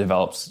culture that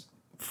develops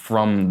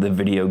from the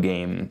video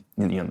game,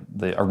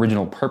 the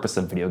original purpose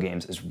of video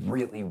games is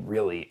really,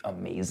 really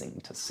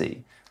amazing to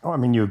see. Oh, I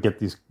mean, you get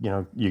these,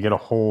 you get a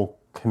whole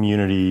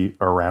community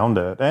around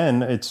it,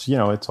 and it's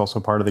it's also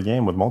part of the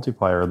game with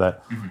multiplayer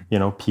that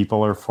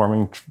people are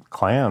forming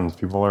clans,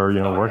 people are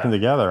working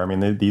together. I mean,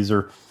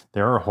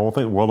 there are a whole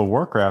thing. World of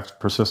Warcraft,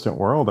 persistent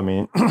world. I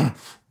mean,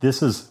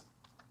 this is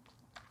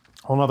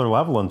a whole nother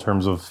level in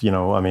terms of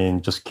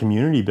just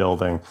community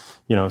building.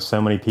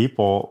 So many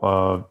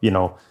people.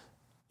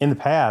 In the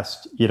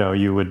past, you had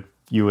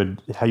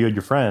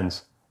your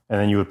friends, and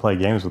then you would play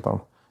games with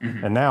them,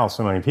 and now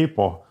so many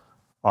people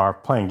are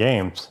playing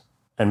games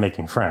and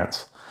making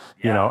friends,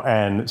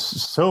 and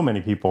so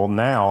many people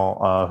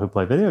now who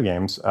play video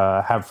games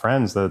have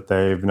friends that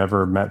they've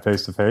never met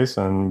face to face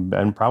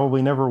and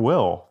probably never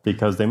will,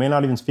 because they may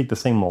not even speak the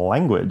same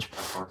language.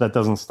 That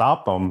doesn't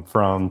stop them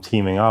from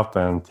teaming up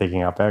and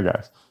taking out bad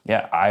guys.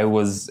 Yeah, I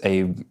was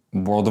a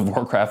World of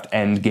Warcraft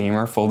end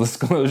gamer, full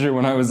disclosure,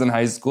 when I was in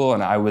high school,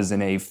 and I was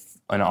in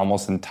an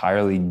almost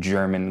entirely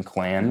German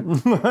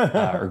clan,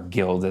 or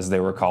guild as they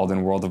were called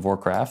in World of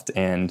Warcraft,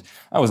 and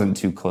I wasn't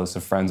too close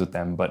of friends with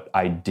them, but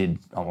I did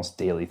almost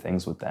daily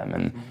things with them,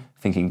 and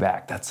thinking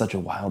back, that's such a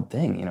wild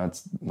thing.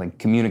 It's like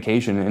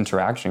communication and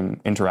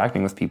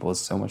interacting with people is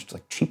so much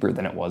cheaper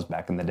than it was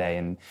back in the day,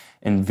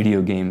 and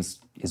video games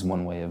is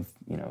one way of,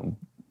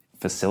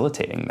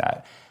 facilitating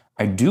that.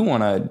 I do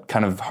want to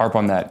kind of harp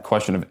on that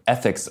question of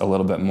ethics a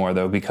little bit more,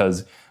 though,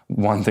 because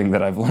one thing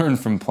that I've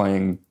learned from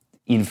playing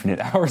infinite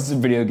hours of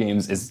video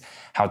games is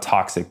how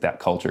toxic that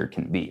culture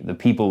can be. The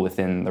people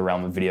within the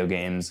realm of video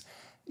games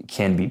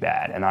can be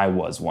bad, and I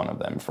was one of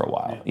them for a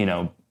while.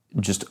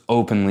 Just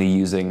openly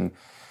using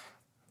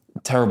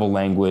terrible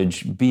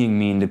language, being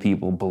mean to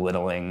people,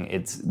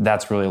 belittling.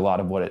 That's really a lot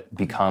of what it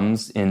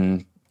becomes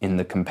in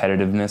the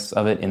competitiveness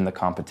of it, in the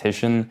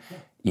competition.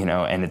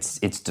 And it's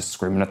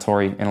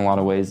discriminatory in a lot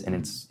of ways, and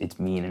it's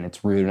mean and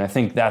it's rude. And I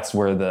think that's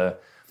where the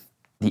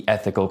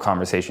ethical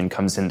conversation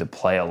comes into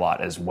play a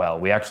lot as well.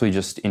 We actually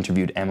just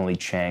interviewed Emily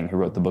Chang, who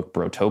wrote the book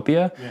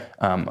Brotopia,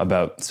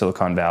 about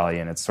Silicon Valley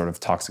and its sort of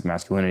toxic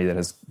masculinity that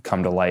has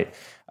come to light.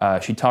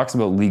 She talks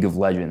about League of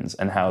Legends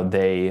and how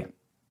they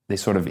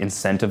sort of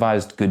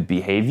incentivized good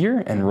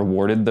behavior and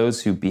rewarded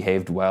those who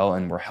behaved well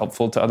and were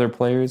helpful to other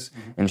players.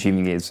 And she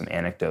even gave some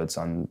anecdotes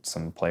on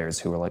some players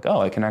who were like,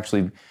 oh, I can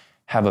actually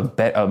have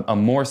a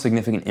more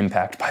significant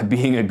impact by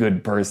being a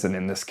good person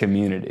in this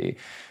community.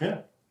 Yeah.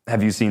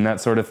 Have you seen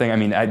that sort of thing? I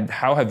mean,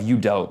 how have you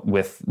dealt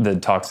with the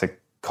toxic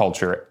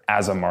culture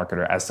as a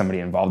marketer, as somebody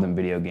involved in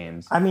video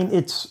games? I mean,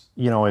 it's,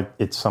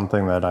 it's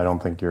something that I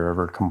don't think you're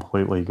ever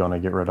completely going to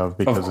get rid of,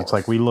 because it's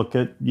like we look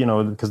at,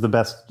 because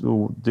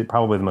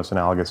probably the most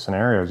analogous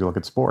scenarios, you look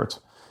at sports.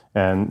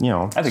 And,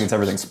 I think it's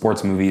everything: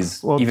 sports,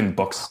 movies, even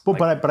books. Well,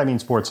 but I mean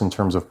sports in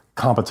terms of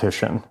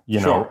competition,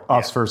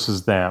 us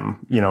versus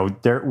them.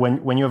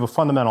 When you have a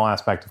fundamental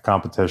aspect of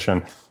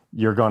competition,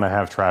 you're going to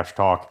have trash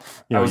talk.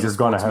 You're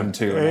going to have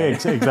too.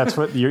 That's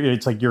what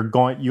it's like.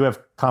 You have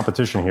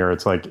competition here.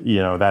 It's like,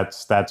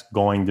 that's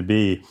going to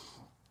be,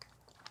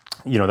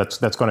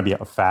 that's going to be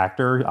a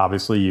factor.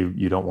 Obviously,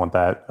 you don't want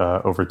that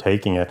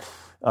overtaking it.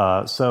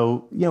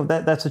 So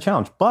that's a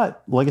challenge.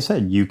 But like I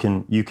said, you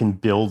can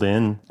build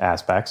in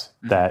aspects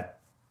that,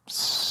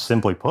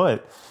 simply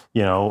put,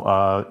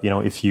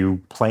 if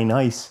you play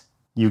nice,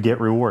 you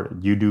get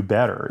rewarded. You do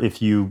better.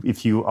 If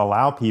you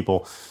allow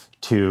people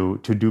to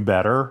do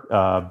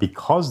better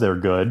because they're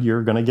good,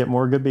 you're going to get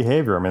more good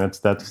behavior. I mean,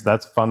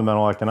 that's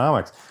fundamental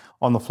economics.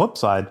 On the flip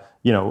side,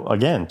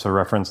 again, to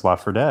reference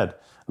Left 4 Dead,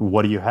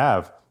 what do you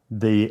have?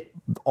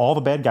 All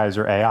the bad guys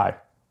are AI.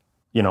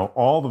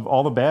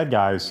 All the bad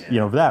guys,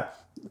 that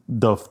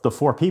the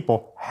four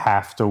people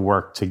have to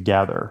work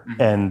together,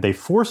 and they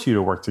force you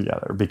to work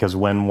together, because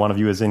when one of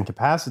you is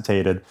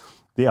incapacitated,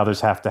 the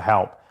others have to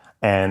help.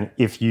 And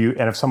if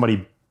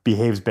somebody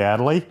behaves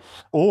badly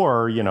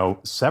or,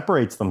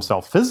 separates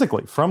themselves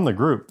physically from the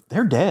group,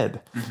 they're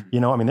dead.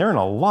 They're in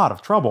a lot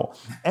of trouble.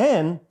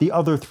 And the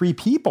other three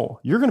people,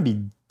 you're going to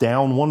be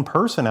down one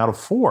person out of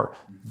four.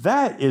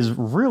 That is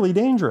really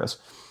dangerous.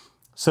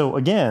 So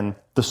again,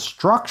 the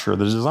structure,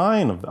 the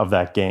design of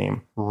that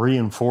game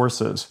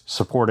reinforces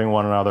supporting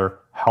one another,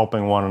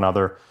 helping one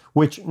another,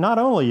 which not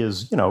only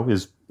is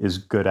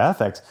good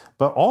ethics,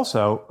 but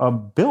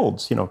also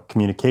builds,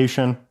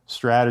 communication,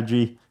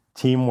 strategy,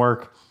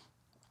 teamwork.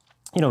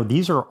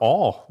 These are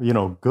all,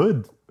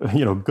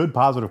 good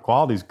positive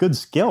qualities, good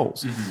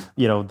skills,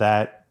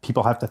 that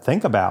people have to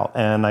think about.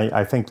 And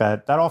I think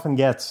that often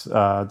gets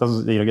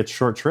gets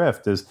short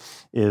shrift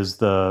is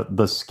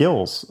the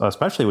skills,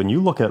 especially when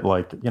you look at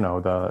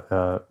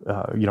the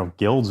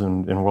guilds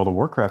in World of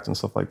Warcraft and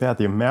stuff like that.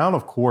 The amount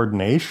of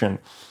coordination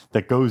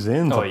that goes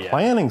into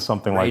planning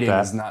something like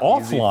that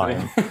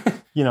offline,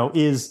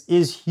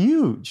 is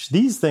huge.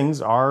 These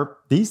things are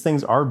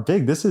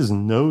big. This is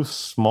no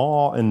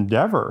small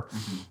endeavor.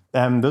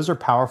 And those are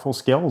powerful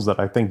skills that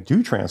I think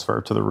do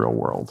transfer to the real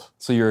world.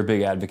 So you're a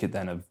big advocate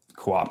then of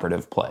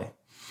cooperative play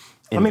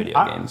in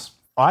video games.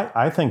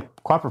 I think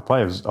cooperative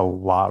play is a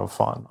lot of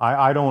fun.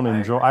 I don't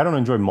enjoy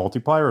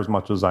multiplayer as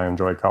much as I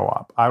enjoy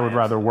co-op. I would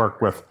rather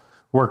work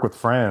with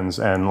friends,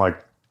 and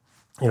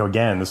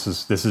again, this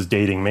is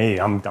dating me.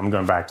 I'm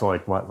going back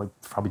to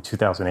probably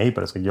 2008,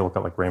 but it's like you look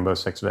at Rainbow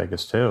Six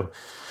Vegas 2,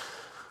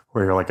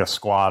 where you're a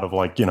squad of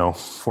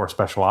 4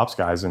 special ops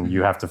guys, and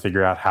you have to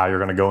figure out how you're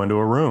going to go into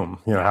a room.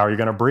 How are you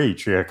going to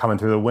breach? You're coming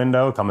through the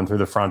window, coming through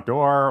the front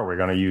door. We're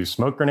going to use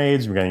smoke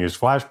grenades. We're going to use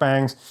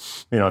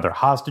flashbangs. There are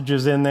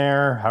hostages in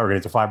there. How are we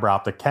going to use a fiber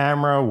optic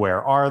camera?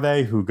 Where are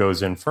they? Who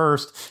goes in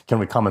first? Can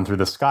we come in through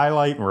the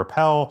skylight and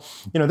rappel?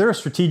 There are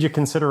strategic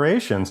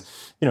considerations,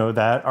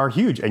 that are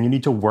huge, and you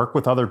need to work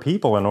with other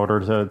people in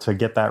order to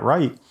get that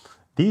right.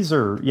 These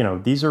are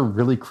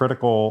really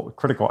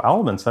critical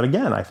elements that,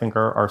 again, I think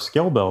are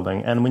skill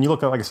building. And when you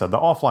look at, like I said, the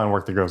offline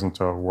work that goes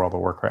into World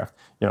of Warcraft,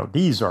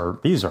 these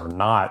are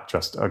not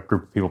just a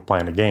group of people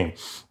playing a game.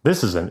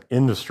 This is an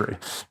industry.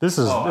 This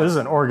is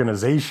an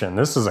organization.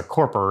 This is a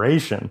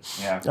corporation.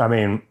 Yeah. I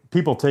mean,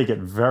 people take it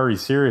very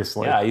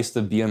seriously. Yeah, I used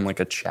to be in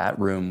a chat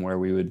room where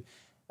we would.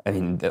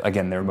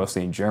 Again, they were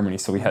mostly in Germany,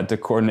 so we had to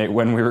coordinate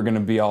when we were going to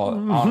be all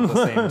on at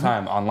the same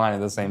time, online at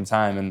the same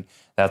time, and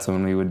that's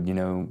when we would,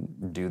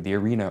 do the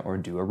arena or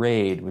do a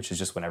raid, which is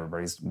just when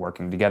everybody's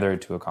working together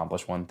to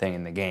accomplish one thing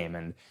in the game.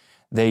 And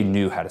they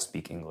knew how to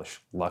speak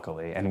English,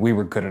 luckily, and we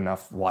were good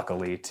enough,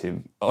 luckily,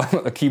 to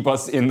keep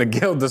us in the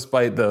guild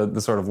despite the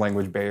sort of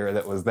language barrier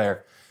that was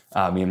there.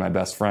 Me and my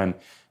best friend.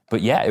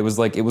 But yeah, it was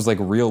like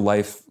real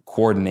life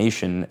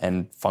coordination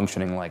and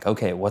functioning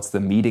okay, what's the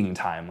meeting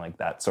time,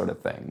 that sort of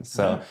thing.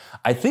 So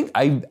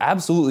I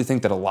absolutely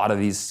think that a lot of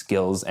these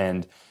skills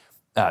and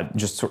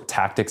just sort of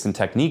tactics and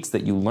techniques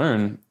that you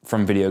learn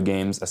from video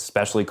games,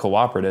 especially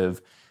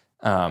cooperative,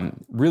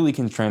 really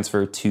can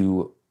transfer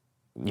to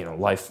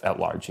life at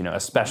large,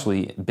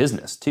 especially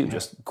business too,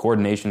 just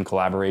coordination,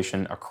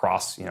 collaboration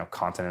across,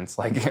 continents,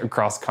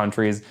 across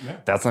countries. Yeah.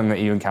 That's something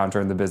that you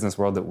encounter in the business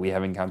world that we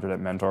have encountered at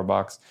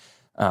MentorBox.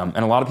 And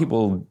a lot of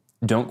people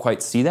don't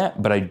quite see that,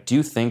 but I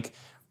do think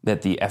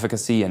that the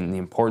efficacy and the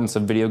importance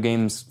of video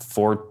games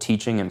for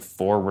teaching and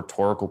for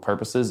rhetorical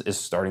purposes is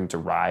starting to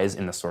rise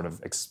in the sort of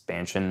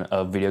expansion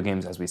of video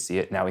games as we see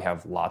it. Now we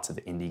have lots of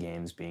indie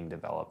games being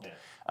developed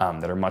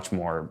that are much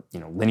more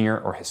linear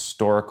or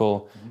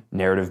historical,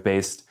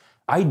 narrative-based.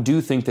 I do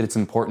think that it's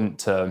important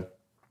to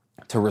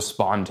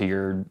respond to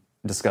your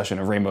discussion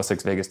of Rainbow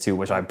Six Vegas 2,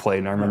 which I played,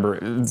 and I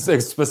remember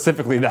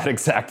specifically that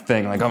exact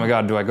thing. Oh my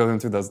God, do I go in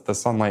through the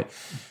sunlight?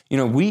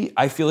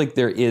 I feel like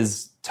there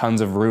is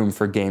tons of room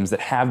for games that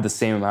have the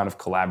same amount of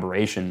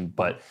collaboration,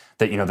 but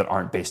that, that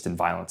aren't based in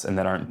violence and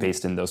that aren't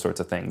based in those sorts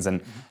of things.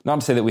 And not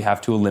to say that we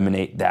have to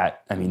eliminate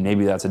that. I mean,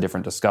 maybe that's a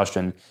different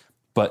discussion,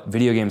 but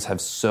video games have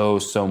so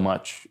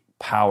much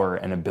power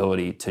and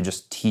ability to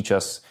just teach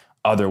us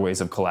other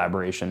ways of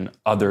collaboration.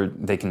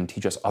 They can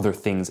teach us other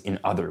things in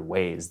other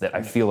ways that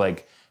I feel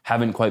like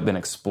haven't quite been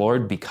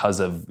explored because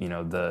of,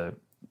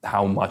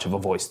 how much of a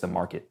voice the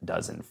market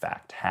does in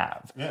fact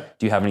have. Yeah.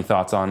 Do you have any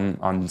thoughts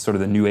on sort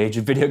of the new age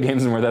of video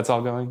games and where that's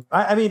all going?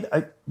 I mean,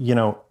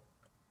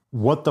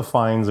 what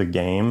defines a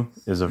game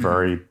is a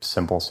very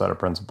simple set of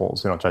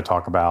principles, which I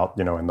talk about,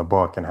 in the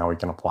book, and how we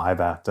can apply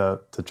that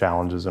to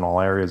challenges in all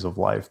areas of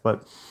life.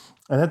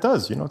 And it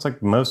does, it's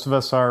like most of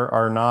us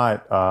are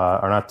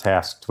not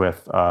tasked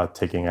with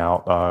taking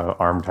out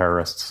armed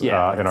terrorists in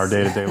our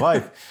day-to-day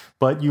life.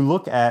 But you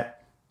look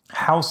at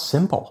how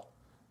simple,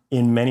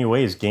 in many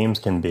ways, games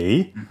can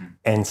be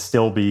and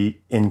still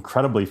be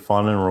incredibly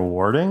fun and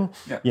rewarding.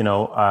 Yeah.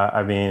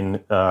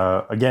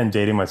 Again,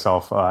 dating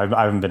myself, I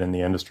haven't been in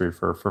the industry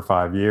for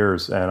 5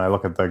 years, and I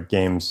look at the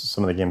games,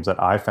 some of the games that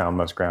I found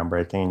most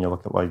groundbreaking, and you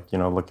look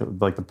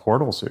at the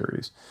Portal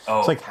series.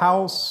 It's like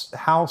how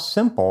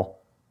simple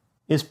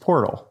is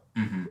Portal?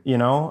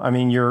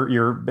 Mm-hmm.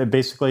 You're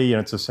basically,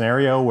 it's a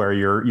scenario where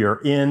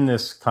you're in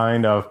this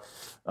kind of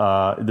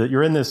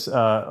you're in this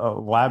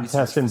lab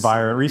test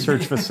environment,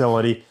 research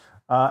facility,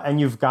 and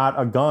you've got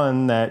a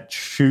gun that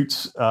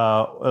shoots.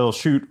 It'll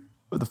shoot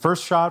the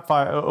first shot.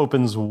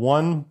 Opens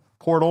one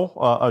portal,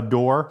 a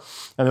door,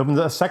 and opens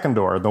a second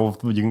door.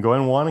 You can go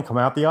in one and come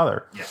out the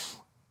other. Yes.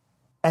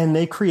 And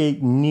they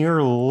create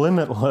near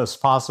limitless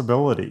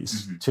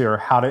possibilities to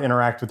how to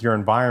interact with your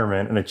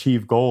environment and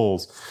achieve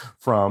goals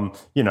from,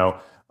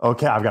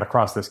 okay, I've got to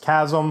cross this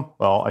chasm.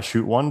 Well, I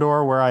shoot one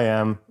door where I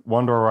am,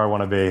 one door where I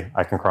want to be,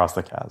 I can cross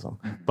the chasm.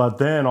 Mm-hmm. But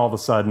then all of a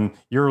sudden,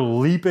 you're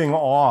leaping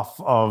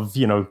off of,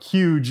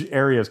 huge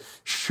areas,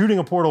 shooting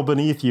a portal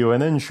beneath you,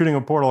 and then shooting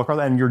a portal across,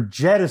 and you're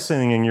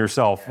jettisoning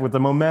yourself with the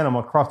momentum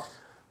across.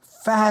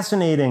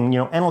 Fascinating,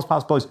 endless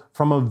possibilities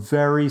from a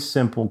very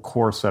simple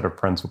core set of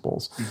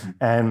principles.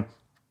 Mm-hmm.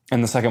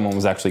 And the second one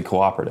was actually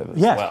cooperative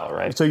as well,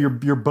 right? So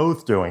you're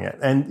both doing it.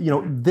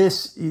 And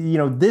this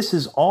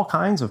is all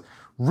kinds of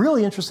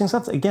really interesting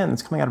stuff. Again,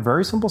 it's coming out of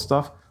very simple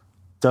stuff.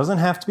 Doesn't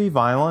have to be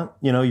violent.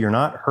 You're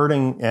not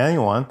hurting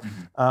anyone.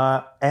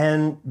 Mm-hmm.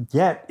 And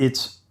yet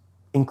it's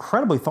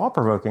incredibly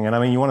thought-provoking.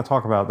 And you want to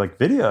talk about like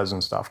videos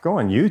and stuff, go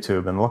on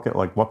YouTube and look at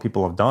like what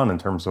people have done in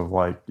terms of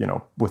like,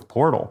 with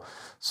Portal.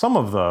 Some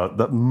of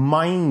the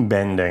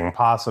mind-bending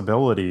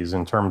possibilities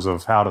in terms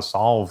of how to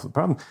solve the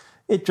problem,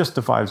 it just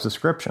defies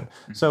description.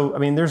 Mm-hmm. So,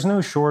 there's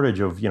no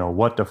shortage of,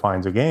 what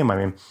defines a game.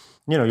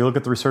 You look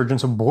at the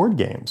resurgence of board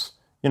games.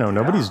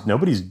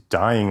 Nobody's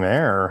dying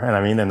there.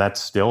 And that's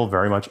still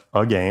very much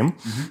a game.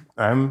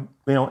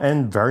 Mm-hmm.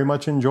 And very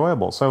much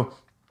enjoyable. So,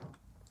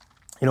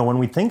 when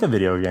we think of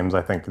video games,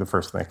 I think the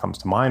first thing that comes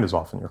to mind is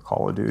often your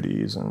Call of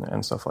Duties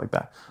and stuff like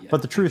that. Yeah,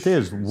 but the truth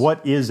is,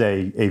 what is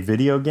a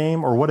video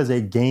game, or what is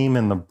a game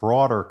in the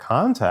broader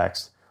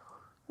context?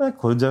 That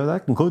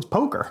includes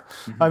poker.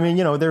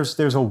 Mm-hmm.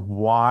 There's a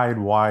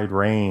wide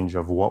range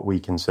of what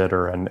we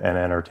consider an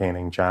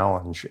entertaining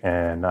challenge.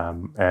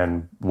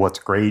 And what's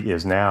great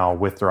is now,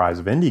 with the rise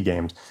of indie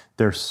games,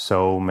 there's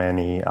so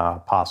many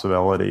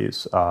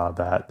possibilities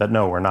that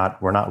no, we're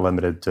not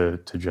limited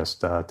to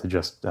just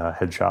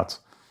headshots.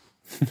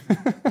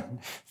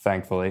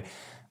 Thankfully.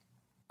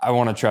 I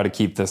want to try to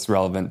keep this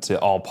relevant to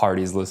all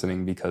parties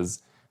listening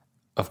because,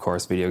 of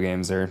course, video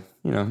games are,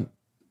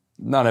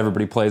 not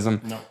everybody plays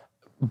them. No.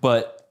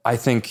 But I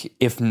think,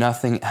 if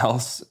nothing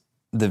else,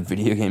 the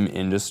video game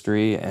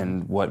industry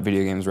and what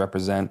video games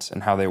represent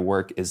and how they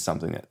work is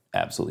something that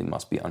absolutely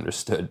must be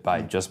understood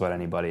by just about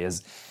anybody.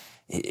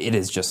 It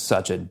is just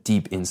such a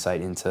deep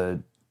insight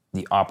into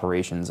the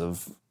operations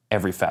of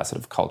every facet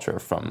of culture,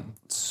 from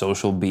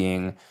social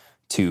being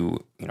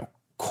to,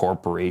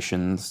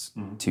 corporations,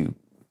 to,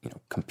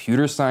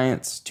 computer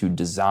science, to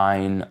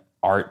design,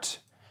 art,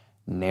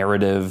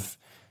 narrative,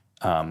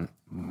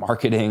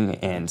 marketing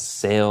and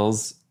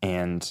sales,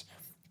 and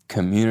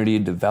community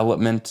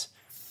development,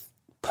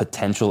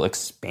 potential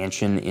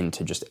expansion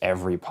into just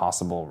every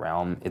possible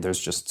realm. There's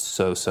just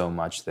so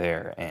much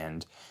there.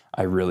 And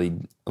I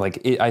really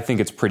I think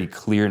it's pretty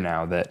clear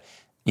now that,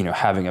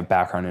 having a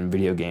background in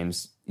video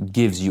games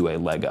gives you a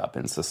leg up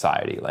in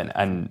society.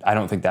 And I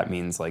don't think that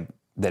means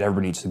that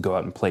everybody needs to go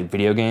out and play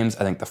video games.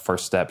 I think the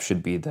first step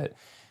should be that,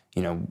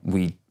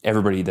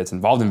 everybody that's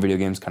involved in video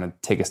games kind of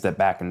take a step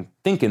back and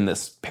think in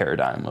this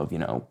paradigm of,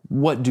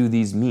 what do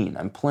these mean?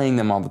 I'm playing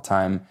them all the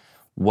time.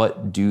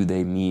 What do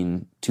they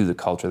mean to the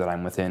culture that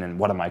I'm within, and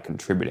what am I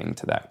contributing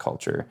to that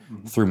culture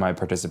through my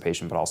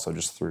participation, but also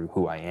just through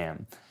who I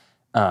am?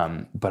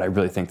 But I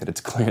really think that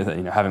it's clear that,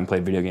 having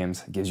played video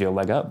games gives you a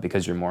leg up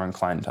because you're more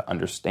inclined to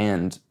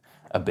understand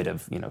a bit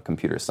of,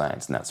 computer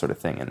science and that sort of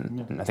thing.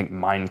 And I think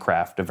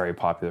Minecraft, a very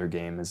popular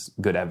game, is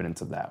good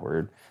evidence of that,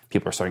 where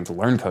people are starting to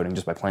learn coding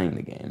just by playing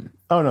the game.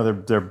 Oh, no,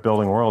 they're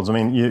building worlds.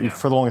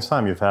 For the longest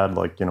time, you've had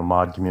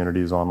mod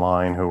communities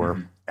online who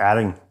are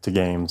adding to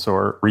games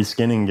or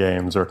reskinning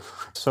games, or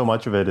so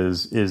much of it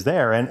is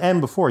there.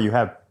 And before you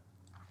have,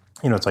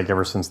 it's like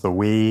ever since the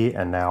Wii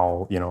and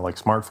now, like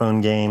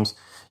smartphone games,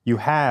 you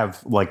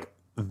have like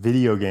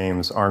video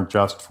games aren't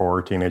just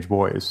for teenage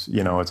boys.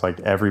 It's like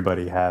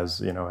everybody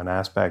has, an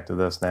aspect of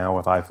this now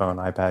with iPhone,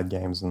 iPad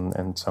games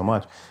and so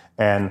much.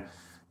 And,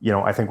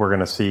 I think we're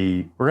going to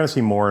see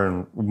more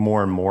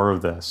and more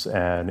of this.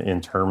 And in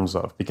terms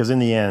of, because in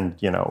the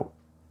end,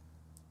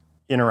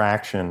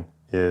 interaction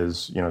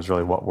is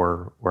really what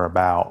we're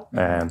about. Mm-hmm.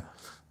 And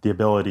the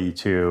ability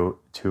to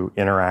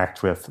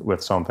interact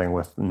with something,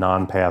 with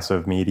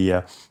non-passive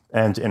media,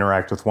 and to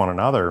interact with one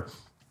another,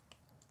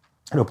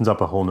 it opens up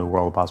a whole new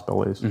world of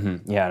possibilities.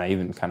 Mm-hmm. Yeah, and I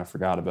even kind of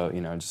forgot about,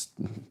 just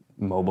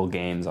mobile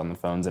games on the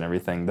phones and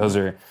everything. Those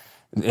are,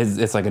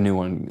 it's like a new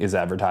one is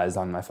advertised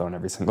on my phone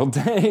every single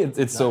day.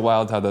 It's so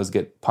wild how those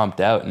get pumped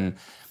out. And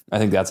I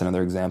think that's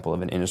another example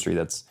of an industry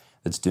that's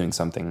doing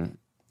something,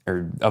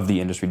 or of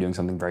the industry doing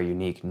something very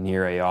unique.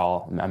 Nir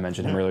Eyal, I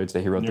mentioned him earlier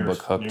today. He wrote the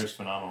book Hooked. Nir's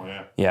phenomenal,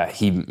 yeah. Yeah,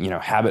 he,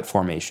 habit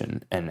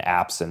formation and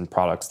apps and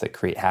products that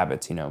create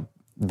habits,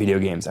 video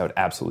games, I would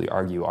absolutely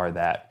argue, are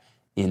that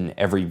in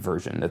every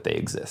version that they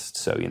exist.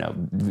 So,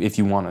 if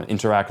you want to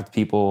interact with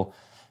people,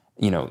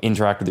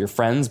 interact with your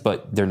friends,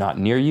 but they're not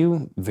near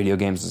you, video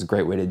games is a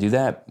great way to do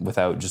that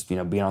without just,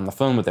 being on the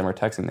phone with them or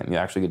texting them. You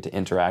actually get to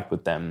interact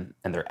with them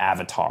and their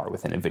avatar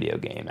within a video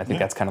game. I think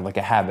that's kind of like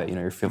a habit.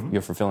 You're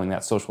fulfilling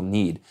that social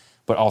need,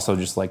 but also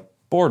just like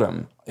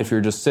boredom. If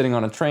you're just sitting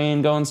on a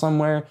train going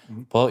somewhere,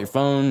 pull out your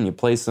phone, you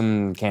play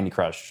some Candy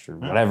Crush or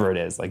whatever it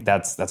is. Like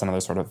that's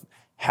another sort of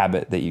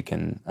habit that you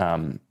can,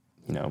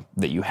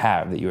 that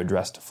you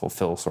address to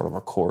fulfill sort of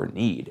a core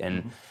need.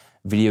 And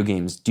video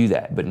games do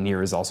that, but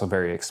Nir is also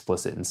very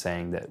explicit in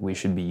saying that we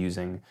should be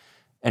using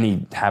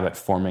any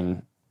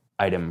habit-forming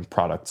item,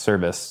 product,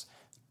 service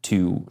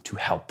to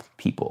help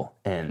people.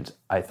 And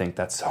I think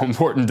that's so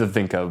important to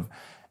think of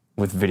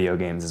with video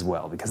games as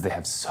well, because they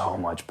have so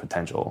much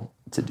potential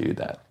to do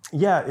that.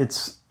 Yeah,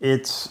 it's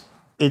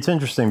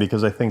interesting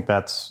because I think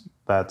that's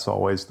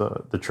always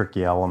the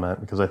tricky element,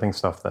 because I think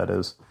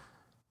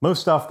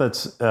most stuff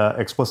that's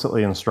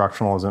explicitly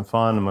instructional isn't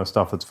fun, and most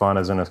stuff that's fun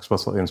isn't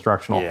explicitly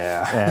instructional.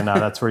 Yeah. And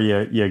that's where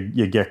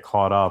you get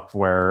caught up,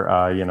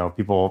 where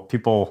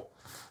people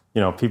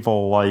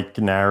like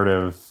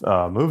narrative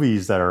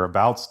movies that are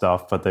about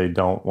stuff, but they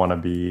don't want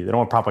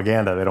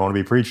propaganda. They don't want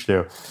to be preached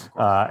to,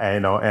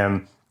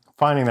 and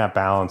finding that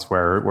balance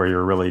where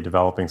you're really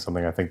developing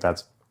something. I think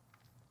that's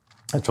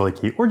really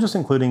key. Or just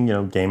including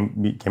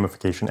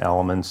gamification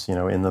elements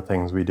in the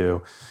things we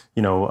do,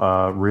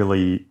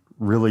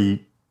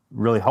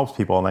 really helps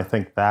people. And I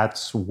think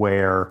that's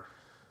where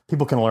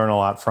people can learn a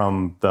lot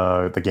from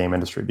the game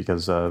industry,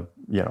 because there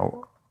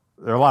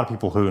are a lot of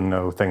people who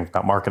know things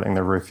about marketing.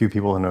 There are very few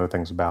people who know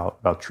things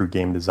about true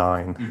game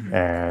design. Mm-hmm.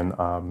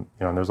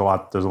 And there's a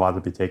lot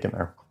to be taken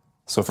there.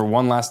 So for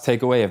one last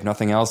takeaway, if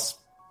nothing else,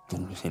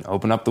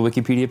 open up the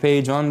Wikipedia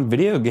page on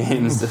video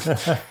games.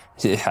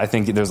 I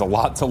think there's a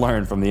lot to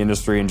learn from the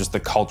industry and just the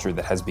culture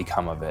that has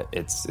become of it.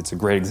 It's a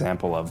great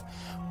example of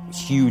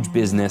huge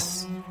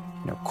business,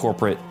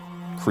 corporate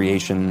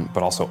creation,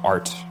 but also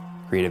art,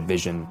 creative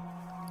vision,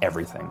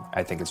 everything.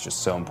 I think it's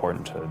just so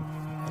important to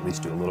at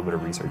least do a little bit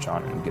of research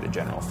on it and get a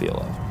general feel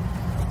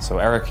of. So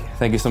Eric,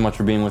 thank you so much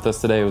for being with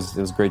us today. It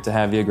was great to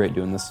have you, great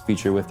doing this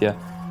feature with you.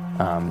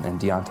 And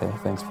Deontay,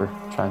 thanks for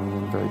chiming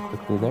in very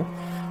quickly there.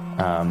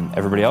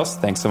 Everybody else,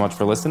 thanks so much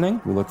for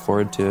listening. We look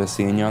forward to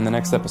seeing you on the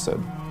next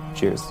episode.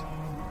 Cheers.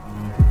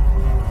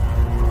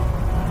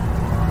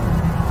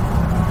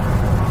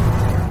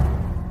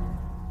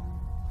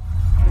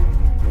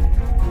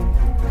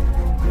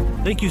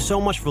 Thank you so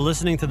much for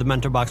listening to the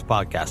MentorBox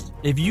podcast.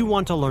 If you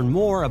want to learn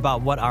more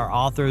about what our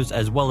authors,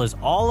 as well as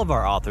all of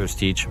our authors,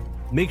 teach,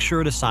 make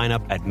sure to sign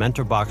up at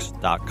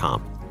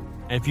mentorbox.com.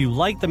 And if you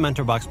like the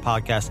MentorBox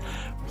podcast,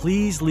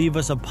 please leave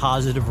us a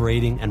positive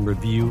rating and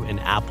review in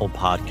Apple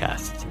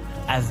Podcasts,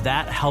 as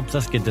that helps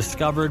us get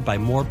discovered by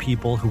more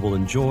people who will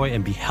enjoy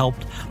and be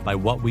helped by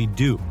what we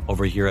do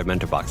over here at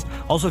MentorBox.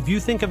 Also, if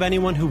you think of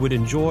anyone who would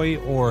enjoy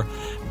or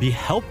be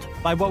helped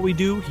by what we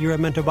do here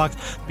at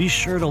MentorBox, be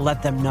sure to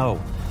let them know.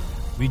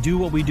 We do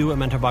what we do at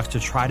MentorBox to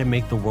try to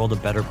make the world a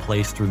better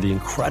place through the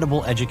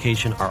incredible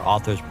education our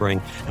authors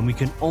bring, and we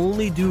can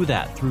only do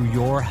that through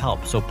your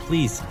help. So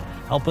please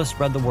help us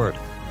spread the word.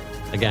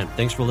 Again,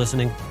 thanks for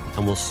listening,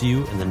 and we'll see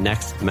you in the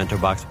next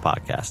MentorBox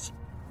podcast.